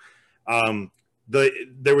with them.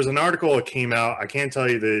 There was an article that came out. I can't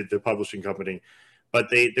tell you the publishing company, but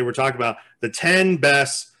they were talking about the 10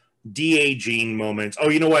 best de-aging moments. Oh,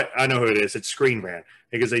 you know what? I know who it is. It's Screen Rant,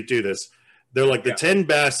 because they do this. They're like the 10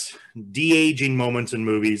 best de-aging moments in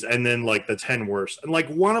movies, and then like the 10 worst. And like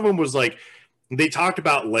one of them was like, they talked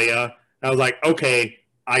about Leia. And I was like, okay,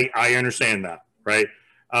 I understand that, right?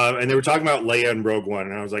 And they were talking about Leia and Rogue One,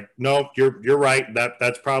 and I was like, no, you're right.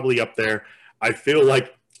 That's probably up there. I feel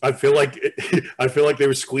like they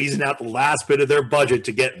were squeezing out the last bit of their budget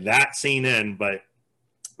to get that scene in, but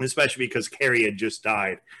especially because Carrie had just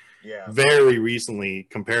died very recently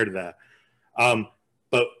compared to that.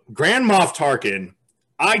 But Grand Moff Tarkin,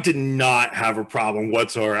 I did not have a problem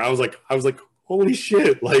whatsoever. I was like, holy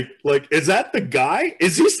shit, like is that the guy?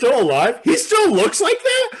 Is he still alive? He still looks like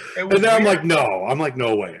that? And then I'm like, no. I'm like,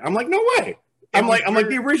 no way. I'm like, no way. I'm like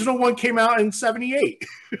the original one came out in 78.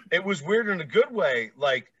 It was weird in a good way.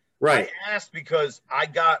 Like, right. I asked because I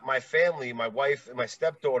got my family, my wife and my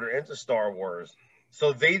stepdaughter into Star Wars.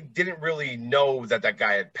 So they didn't really know that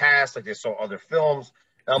guy had passed. Like, they saw other films.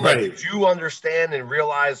 And I'm like, did you understand and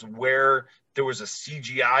realize where there was a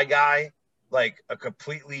CGI guy, like a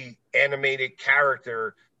completely animated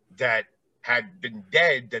character that had been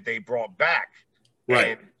dead that they brought back?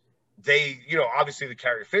 Right. And they, obviously the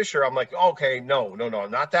Carrie Fisher, I'm like, okay, no,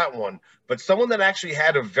 not that one. But someone that actually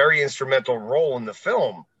had a very instrumental role in the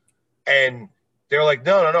film. And they're like,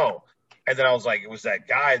 no. And then I was like, it was that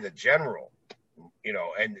guy, the general,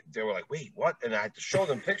 and they were like, wait, what? And I had to show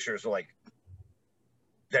them pictures. They're like,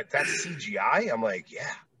 that's CGI? I'm like,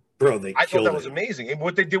 yeah. Bro, I thought that was amazing. And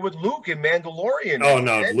what they did with Luke in Mandalorian. Oh,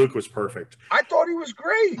 no, Luke was perfect. I thought he was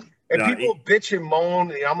great. And people bitch and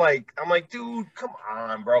moan. And I'm like, dude, come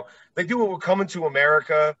on, bro. They do it with Coming to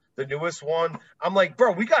America, the newest one. I'm like,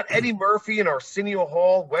 bro, we got Eddie Murphy and Arsenio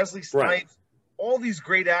Hall, Wesley Snipes, all these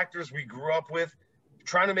great actors we grew up with,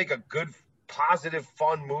 trying to make a good, positive,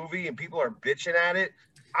 fun movie, and people are bitching at it.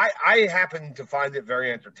 I happen to find it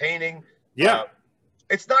very entertaining. Yeah.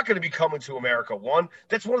 It's not going to be Coming to America 1.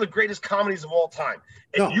 That's one of the greatest comedies of all time.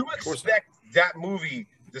 If you expect that movie,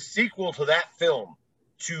 the sequel to that film,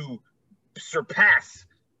 to surpass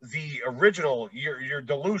the original, you're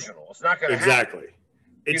delusional. It's not going to happen. Exactly.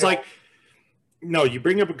 It's like, no, you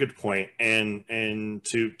bring up a good point, and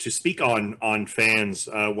to speak on fans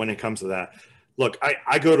when it comes to that. Look,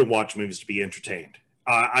 I go to watch movies to be entertained.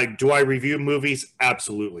 Do I review movies?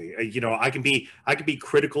 Absolutely. I can be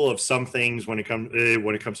critical of some things when it comes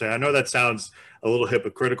to. I know that sounds a little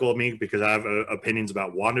hypocritical of me because I have opinions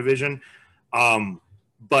about WandaVision,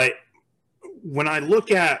 but when I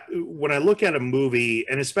look at a movie,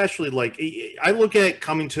 and especially like I look at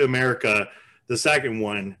Coming to America, the second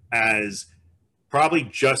one, as probably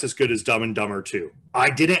just as good as Dumb and Dumber 2. I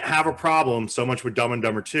didn't have a problem so much with Dumb and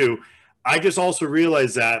Dumber 2. I just also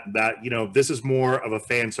realized that this is more of a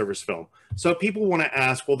fan service film. So people want to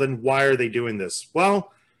ask, well, then why are they doing this?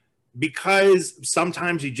 Well, because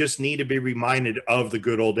sometimes you just need to be reminded of the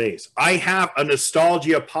good old days. I have a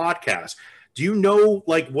nostalgia podcast. Do you know,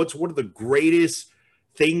 like, what's one of the greatest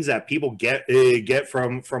things that people get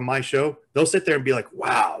from my show? They'll sit there and be like,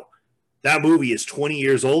 wow, that movie is 20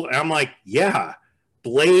 years old. And I'm like, yeah,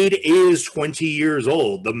 Blade is 20 years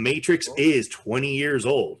old. The Matrix is 20 years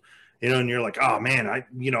old. And you're like, oh man, I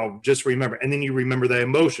just remember. And then you remember the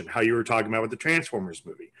emotion, how you were talking about with the Transformers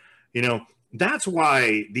movie. That's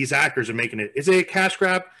why these actors are making it. Is it a cash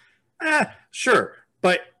grab? Sure.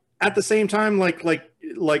 But at the same time, like,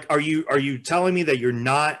 are you telling me that you're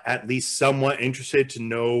not at least somewhat interested to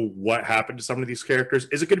know what happened to some of these characters?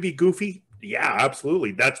 Is it going to be goofy? Yeah,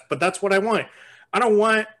 absolutely. That's what I want. I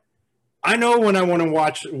know when I want to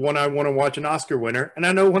watch an Oscar winner, and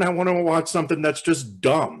I know when I want to watch something that's just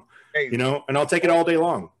dumb. Hey, and I'll take it all day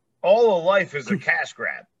long. All of life is a cash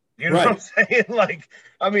grab. You know what I'm saying? Like,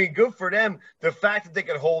 I mean, good for them. The fact that they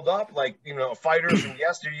could hold up, like, fighters from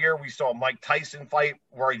yesteryear. We saw Mike Tyson fight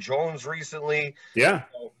Roy Jones recently. Yeah.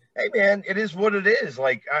 So, hey, man, it is what it is.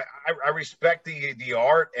 Like, I respect the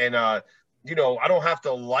art, and, I don't have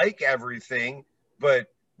to like everything, but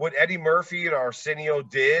what Eddie Murphy and Arsenio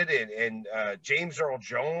did, and James Earl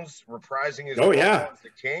Jones reprising his role as the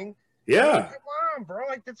King. Yeah. Like, come on, bro.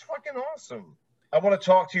 Like, that's fucking awesome. I want to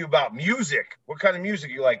talk to you about music. What kind of music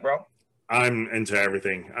you like, bro? I'm into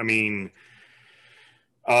everything. I mean,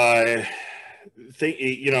 when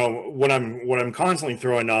I'm constantly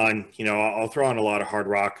throwing on, I'll throw on a lot of hard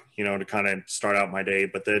rock, to kind of start out my day.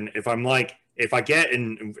 But then if I get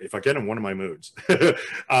in one of my moods,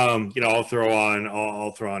 I'll throw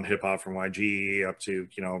on hip hop from YG up to,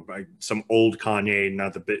 some old Kanye,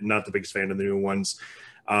 not the biggest fan of the new ones.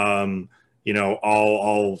 I'll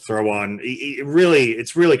throw on.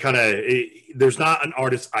 It's really kind of. There's not an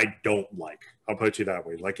artist I don't like. I'll put it to you that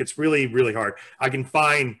way. Like, it's really, really hard. I can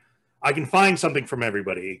find something from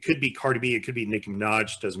everybody. It could be Cardi B. It could be Nicki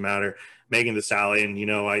Minaj. Doesn't matter. Megan Thee Stallion.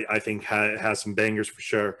 I think has some bangers for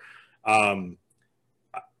sure. You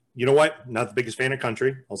know what? Not the biggest fan of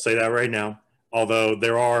country. I'll say that right now. Although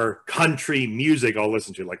there are country music I'll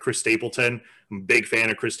listen to, like Chris Stapleton. I'm a big fan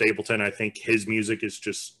of Chris Stapleton. I think his music is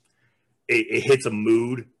just, it hits a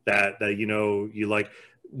mood that you like.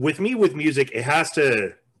 With me, with music, it has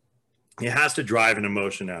to drive an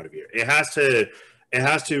emotion out of you. It has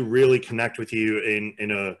to really connect with you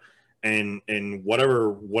in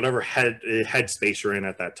whatever headspace you're in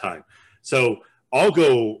at that time. So I'll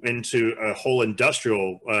go into a whole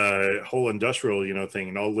industrial, thing,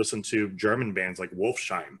 and I'll listen to German bands like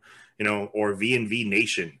Wolfsheim, or V&V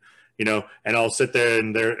Nation, and I'll sit there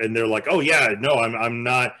and they're like, oh yeah, no, I'm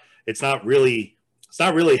not. It's not really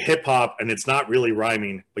hip hop, and it's not really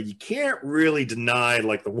rhyming, but you can't really deny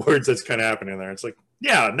like the words that's kind of happening there. It's like,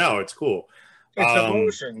 yeah, no, it's cool. It's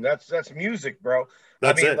emotion. That's music, bro.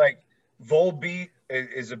 That's it. Like Volbeat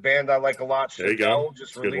is a band I like a lot. There you go.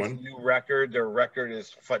 Just released a new record. Their record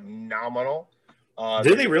is phenomenal.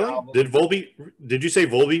 Did they really? Did you say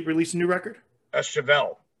Volbeat release a new record?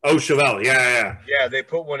 Chevelle. Oh, Chevelle. Yeah. Yeah, they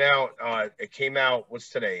put one out. It came out, what's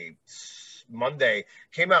today? Monday.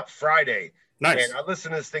 Came out Friday. Nice. And I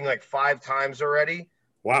listened to this thing like 5 times already.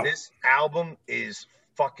 Wow. This album is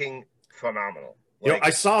fucking phenomenal. Like,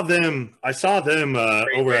 I saw them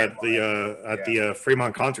over at the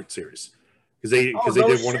Fremont concert series because they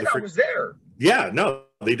did one of the. I was there. Yeah, no,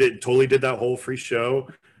 they totally did that whole free show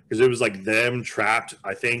because it was like them, Trapped.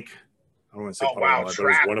 I think I don't want to say. Oh wow,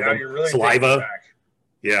 Trapped. One of them. Really Saliva.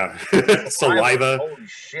 Yeah, Saliva. Holy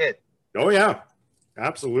shit. Oh yeah.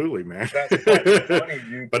 Absolutely, man. That's funny,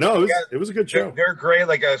 dude. But no, it was a good show. They're great.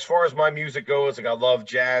 Like, as far as my music goes, like, I love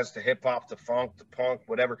jazz, to hip hop, to funk, to punk,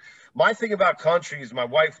 whatever. My thing about country is my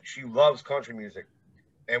wife, she loves country music.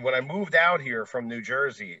 And when I moved out here from New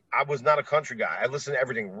Jersey, I was not a country guy. I listen to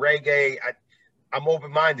everything reggae. I'm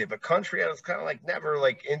open-minded, but country I was kind of like never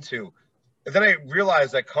like into. And then I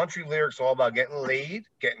realized that country lyrics are all about getting laid,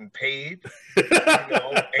 getting paid,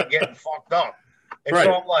 and getting fucked up. And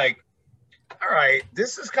so I'm like, all right,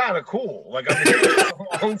 this is kind of cool. Like,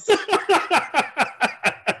 this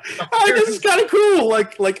is kind of cool.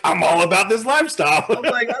 Like I'm all about this lifestyle. I'm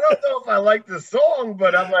like, I don't know if I like the song,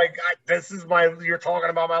 but I'm like, you're talking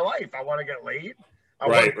about my life. I want to get laid. I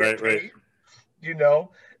want to get paid,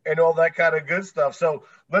 and all that kind of good stuff. So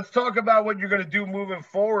let's talk about what you're going to do moving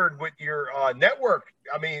forward with your network.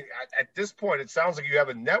 I mean, at this point, it sounds like you have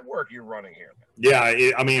a network you're running here. Yeah,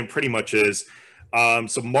 it pretty much is.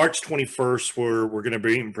 So March 21st, we're going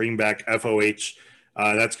to bring back FOH.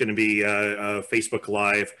 That's going to be Facebook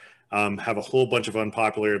Live. Have a whole bunch of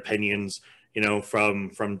unpopular opinions,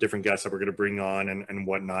 from different guests that we're going to bring on and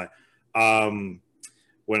whatnot.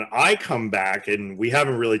 When I come back, and we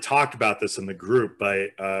haven't really talked about this in the group, but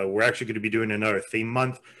we're actually going to be doing another theme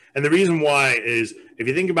month. And the reason why is, if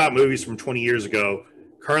you think about movies from 20 years ago,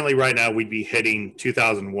 currently right now we'd be hitting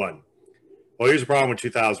 2001. Well, here's the problem with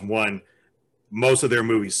 2001. Most of their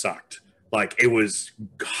movies sucked. Like, it was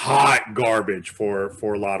hot garbage for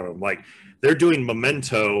a lot of them. Like, they're doing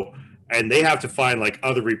Memento, and they have to find like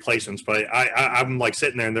other replacements. But I'm like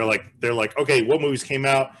sitting there, and they're like, okay, what movies came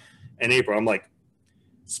out in April? I'm like,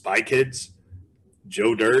 Spy Kids,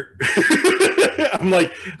 Joe Dirt. I'm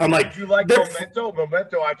like. Did you like Memento?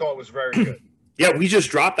 Memento, I thought was very good. Yeah, we just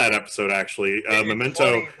dropped that episode actually.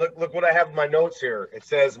 Memento. Look what I have in my notes here. It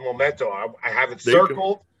says Memento. I have it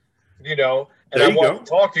circled. And I want to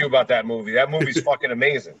talk to you about that movie. That movie's fucking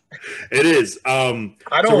amazing. It is.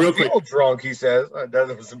 I don't feel drunk, he says.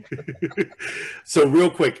 So real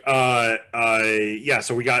quick,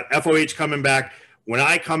 so we got FOH coming back. When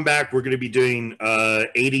I come back, we're going to be doing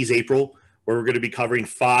 80s April, where we're going to be covering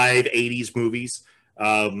 5 80s movies,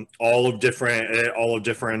 all of different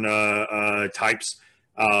types.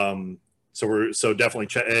 So definitely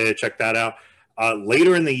check that out.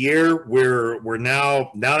 Later in the year, we're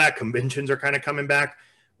now that conventions are kind of coming back,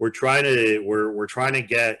 we're trying to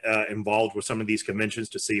get involved with some of these conventions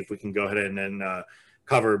to see if we can go ahead and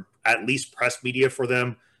cover at least press media for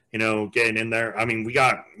them. Getting in there. I mean, we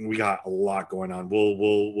got a lot going on.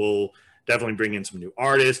 We'll definitely bring in some new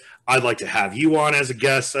artists. I'd like to have you on as a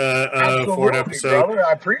guest for an episode. Brother,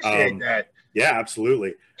 I appreciate that. Yeah,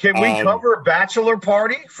 absolutely. Can we cover Bachelor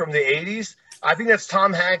Party from the 80s? I think that's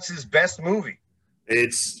Tom Hanks's best movie.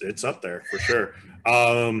 It's up there for sure.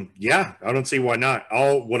 Yeah, I don't see why not.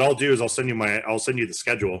 What I'll do is I'll send you the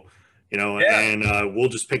schedule, and we'll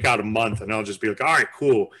just pick out a month, and I'll just be like, all right,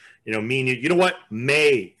 cool. Me and you know what?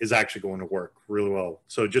 May is actually going to work really well.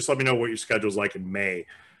 So just let me know what your schedule's like in May.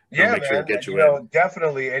 Yeah, I'll make sure to get you in.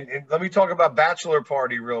 Definitely. And let me talk about Bachelor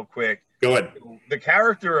Party real quick. Go ahead. The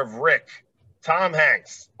character of Rick, Tom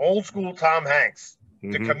Hanks, old school Tom Hanks,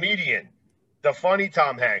 the comedian, the funny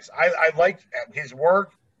Tom Hanks. I like his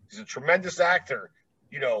work. He's a tremendous actor.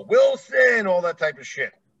 Wilson, all that type of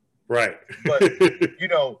shit. Right. But,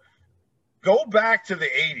 go back to the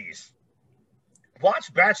 80s.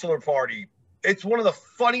 Watch Bachelor Party. It's one of the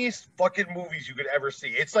funniest fucking movies you could ever see.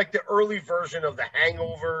 It's like the early version of The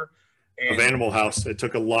Hangover of Animal House. It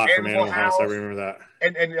took a lot from Animal House. I remember that.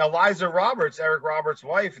 And Eliza Roberts, Eric Roberts'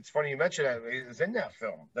 wife. It's funny you mentioned that. Is in that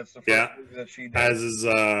film. That's the first movie that she did. As is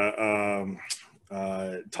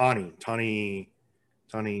Tawny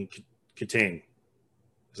Katane.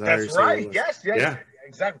 That's right. Yes. Yeah.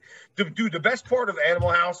 Exactly. Dude, the best part of Animal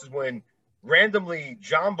House is when randomly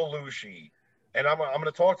John Belushi, and I'm going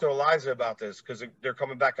to talk to Eliza about this because they're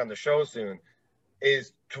coming back on the show soon,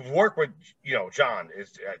 is to work with, John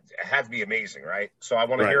has to be amazing, right? So I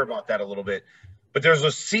want to hear about that a little bit. But there's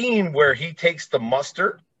a scene where he takes the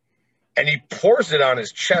mustard and he pours it on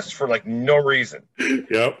his chest for like no reason.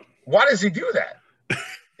 Yep. Why does he do that?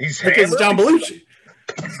 He's because John Belushi.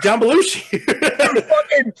 John Belushi.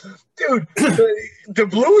 Fucking dude, the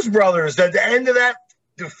Blues Brothers at the end of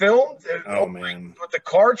the film. Oh man, with the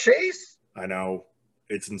car chase. I know,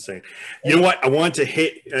 it's insane. You know what? I wanted to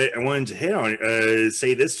hit on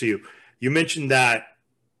say this to you. You mentioned that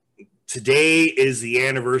today is the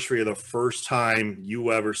anniversary of the first time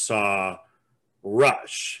you ever saw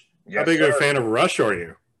Rush. Yes, how big of a fan of Rush are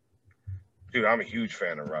you? Dude, I'm a huge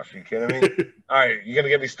fan of Rush. You kidding me? All right, you gonna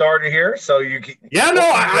get me started here? So you can,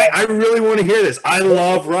 I really want to hear this. I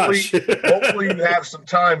love Rush. Hopefully you have some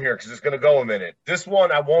time here because it's gonna go a minute. This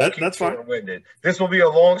one I won't keep short-winded. This will be a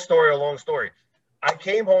long story. I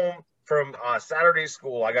came home from Saturday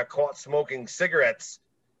school. I got caught smoking cigarettes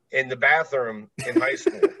in the bathroom in high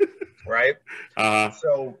school. Right?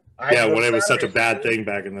 So when it was such a bad thing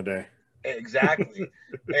back in the day. Exactly.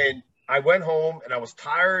 And I went home and I was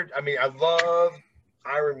tired. I mean, I love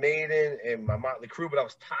Iron Maiden and my Motley Crue, but I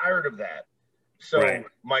was tired of that. So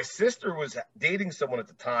my sister was dating someone at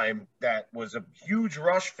the time that was a huge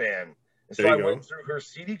Rush fan. And so I went through her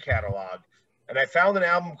CD catalog and I found an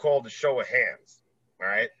album called The Show of Hands, all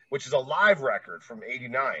right, which is a live record from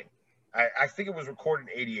 89. I think it was recorded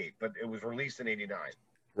in 88, but it was released in 89.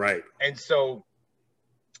 Right. And so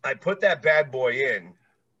I put that bad boy in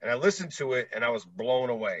and I listened to it and I was blown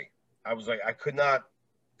away. I was like, I could not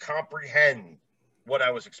comprehend what I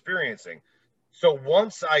was experiencing. So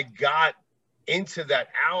once I got into that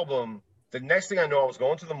album, the next thing I know, I was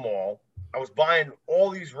going to the mall. I was buying all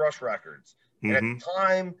these Rush records. And at the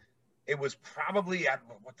time, it was probably,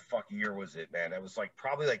 what the fuck year was it, man? It was like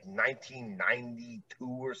probably like 1992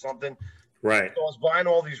 or something. Right. So I was buying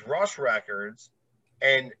all these Rush records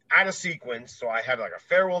and out of sequence. So I had like a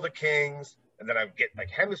Farewell to Kings, and then I would get like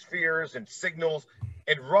Hemispheres and Signals.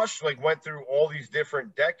 And Rush like went through all these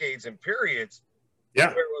different decades and periods. Yeah.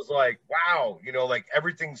 Where it was like, wow, like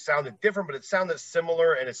everything sounded different, but it sounded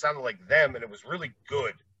similar and it sounded like them. And it was really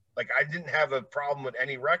good. Like I didn't have a problem with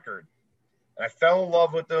any record. And I fell in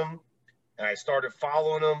love with them and I started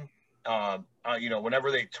following them.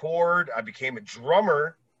 Whenever they toured, I became a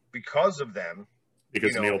drummer because of them.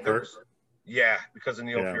 Because of Neil Peart? Yeah, because of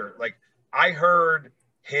Neil Peart. Like I heard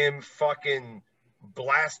him fucking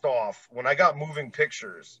blast off when I got Moving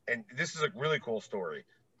Pictures, and this is a really cool story.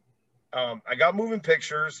 I got Moving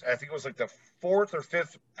Pictures. I think it was like the 4th or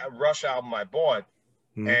 5th Rush album I bought,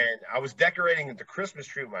 and I was decorating the Christmas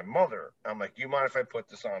tree with my mother. I'm like, "Do you mind if I put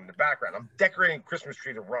this on in the background?" I'm decorating Christmas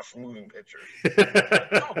tree to Rush Moving Pictures.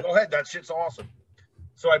 Oh, go ahead, that shit's awesome.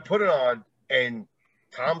 So I put it on, and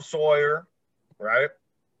Tom Sawyer, right?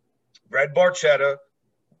 Red Barchetta,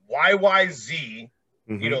 YYZ.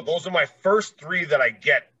 Those are my first 3 that I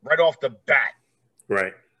get right off the bat.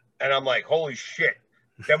 Right. And I'm like, holy shit.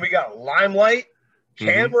 Then we got Limelight,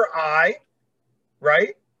 Camera Eye,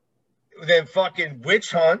 right? Then fucking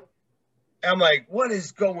Witch Hunt. And I'm like, what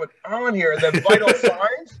is going on here? And then Vital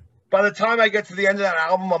Signs. By the time I get to the end of that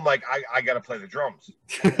album, I'm like, I got to play the drums.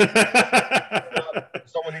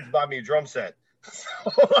 Someone needs to buy me a drum set.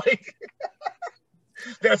 So, like,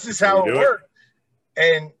 that's just how it worked.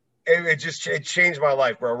 And it changed my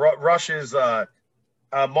life, bro. Rush is March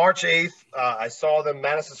 8th. I saw them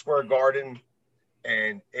Madison Square Garden,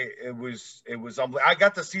 and it was I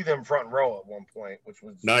got to see them front row at one point, which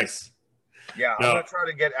was nice. Yeah, I'm gonna try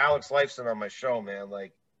to get Alex Lifeson on my show, man.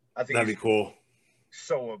 Like, I think that'd be cool.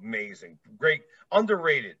 So amazing, great,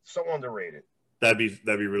 underrated, so underrated. That'd be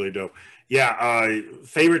really dope. Yeah,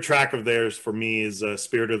 favorite track of theirs for me is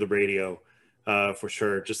 "Spirit of the Radio." For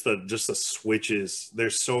sure, just the switches.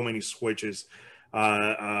 There's so many switches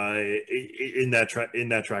in that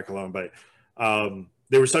track alone. But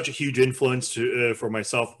they were such a huge influence for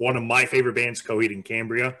myself. One of my favorite bands, Coheed and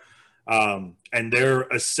Cambria, and they're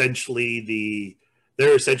essentially the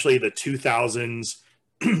 2000s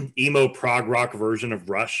emo prog rock version of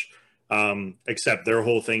Rush. Except their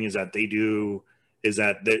whole thing is that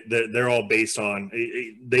they're all based on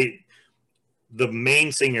the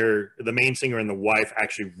main singer and the wife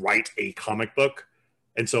actually write a comic book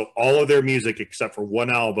And so all of their music, except for one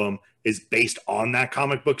album, is based on that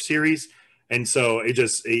comic book series. And so it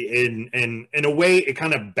just, in a way, it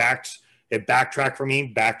kind of backtracked for me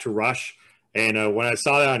back to Rush. And when I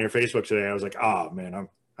saw that on your Facebook today, I was like, oh man, I'm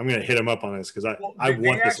going to hit him up on this because I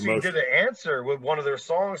want this emotion. They actually did an answer with one of their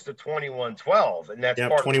songs to 2112, and that's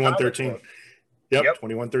part 2113. Of yep,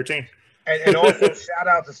 2113. And also shout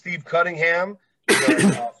out to Steve Cunningham,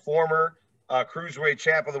 former cruiserweight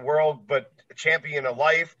champ of the world, but champion of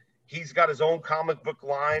life. He's got his own comic book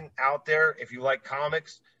line out there. If you like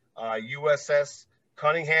comics, USS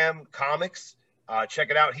Cunningham Comics, check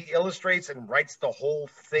it out. He illustrates and writes the whole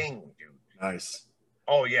thing, dude. Nice.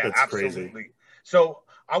 Oh yeah, that's absolutely. Crazy. So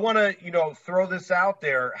I want to, throw this out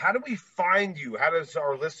there. How do we find you? How does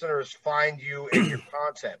our listeners find you and your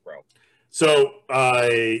content, bro? So,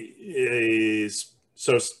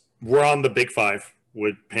 we're on the Big Five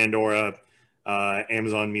with Pandora,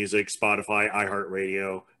 Amazon Music, Spotify,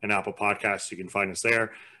 iHeartRadio, and Apple Podcasts. You can find us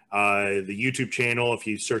there. The YouTube channel, if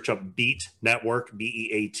you search up Beat Network,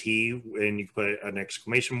 BEAT, and you put an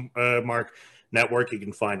exclamation mark network, you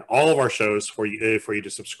can find all of our shows for you to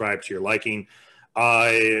subscribe to your liking.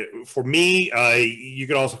 For me, you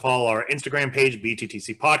can also follow our Instagram page,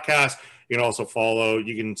 BTTC Podcast. You can also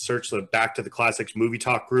you can search the Back to the Classics Movie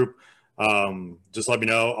Talk group. Just let me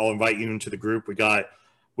know. I'll invite you into the group.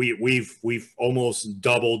 We've almost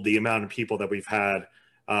doubled the amount of people that we've had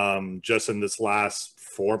just in this last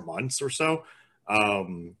 4 months or so.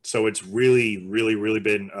 So it's really, really, really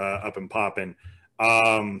been up and popping.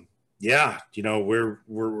 Yeah,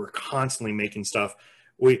 we're constantly making stuff.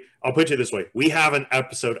 I'll put it this way. We have an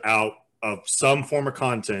episode out of some form of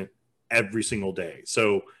content every single day.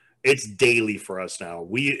 So it's daily for us now.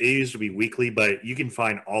 It used to be weekly, but you can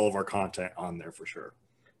find all of our content on there for sure.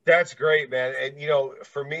 That's great, man. And,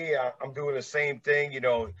 for me, I'm doing the same thing,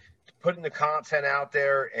 putting the content out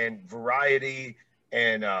there and variety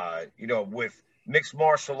and, with mixed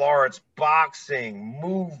martial arts, boxing,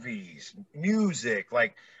 movies, music,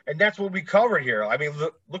 and that's what we covered here. I mean,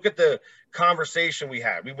 look at the conversation we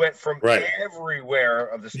had. We went from everywhere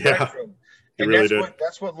of the spectrum. Yeah. And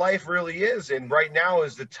that's what life really is. And right now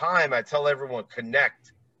is the time. I tell everyone,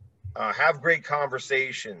 connect, have great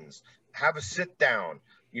conversations, have a sit down,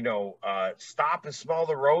 stop and smell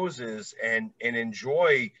the roses and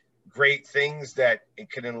enjoy great things that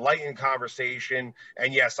it can enlighten conversation.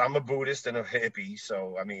 And yes, I'm a Buddhist and a hippie.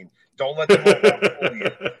 So, I mean, don't let them fool you.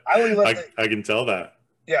 I can tell that.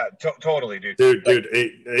 Yeah, totally, dude. Dude,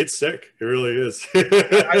 it's sick. It really is.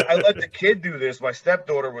 I let the kid do this. My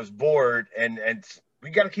stepdaughter was bored, and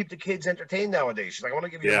we got to keep the kids entertained nowadays. She's like, I want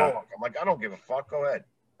to give you a mohawk. I'm like, I don't give a fuck. Go ahead.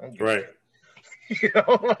 Right.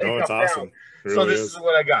 It's awesome. Really so this is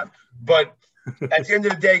what I got. But at the end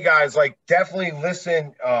of the day, guys, definitely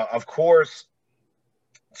listen, of course,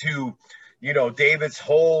 to, David's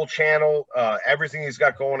whole channel, everything he's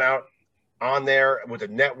got going out on there with the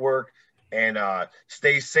network. And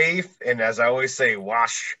stay safe. And as I always say,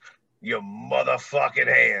 wash your motherfucking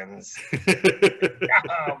hands.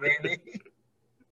 Oh, baby.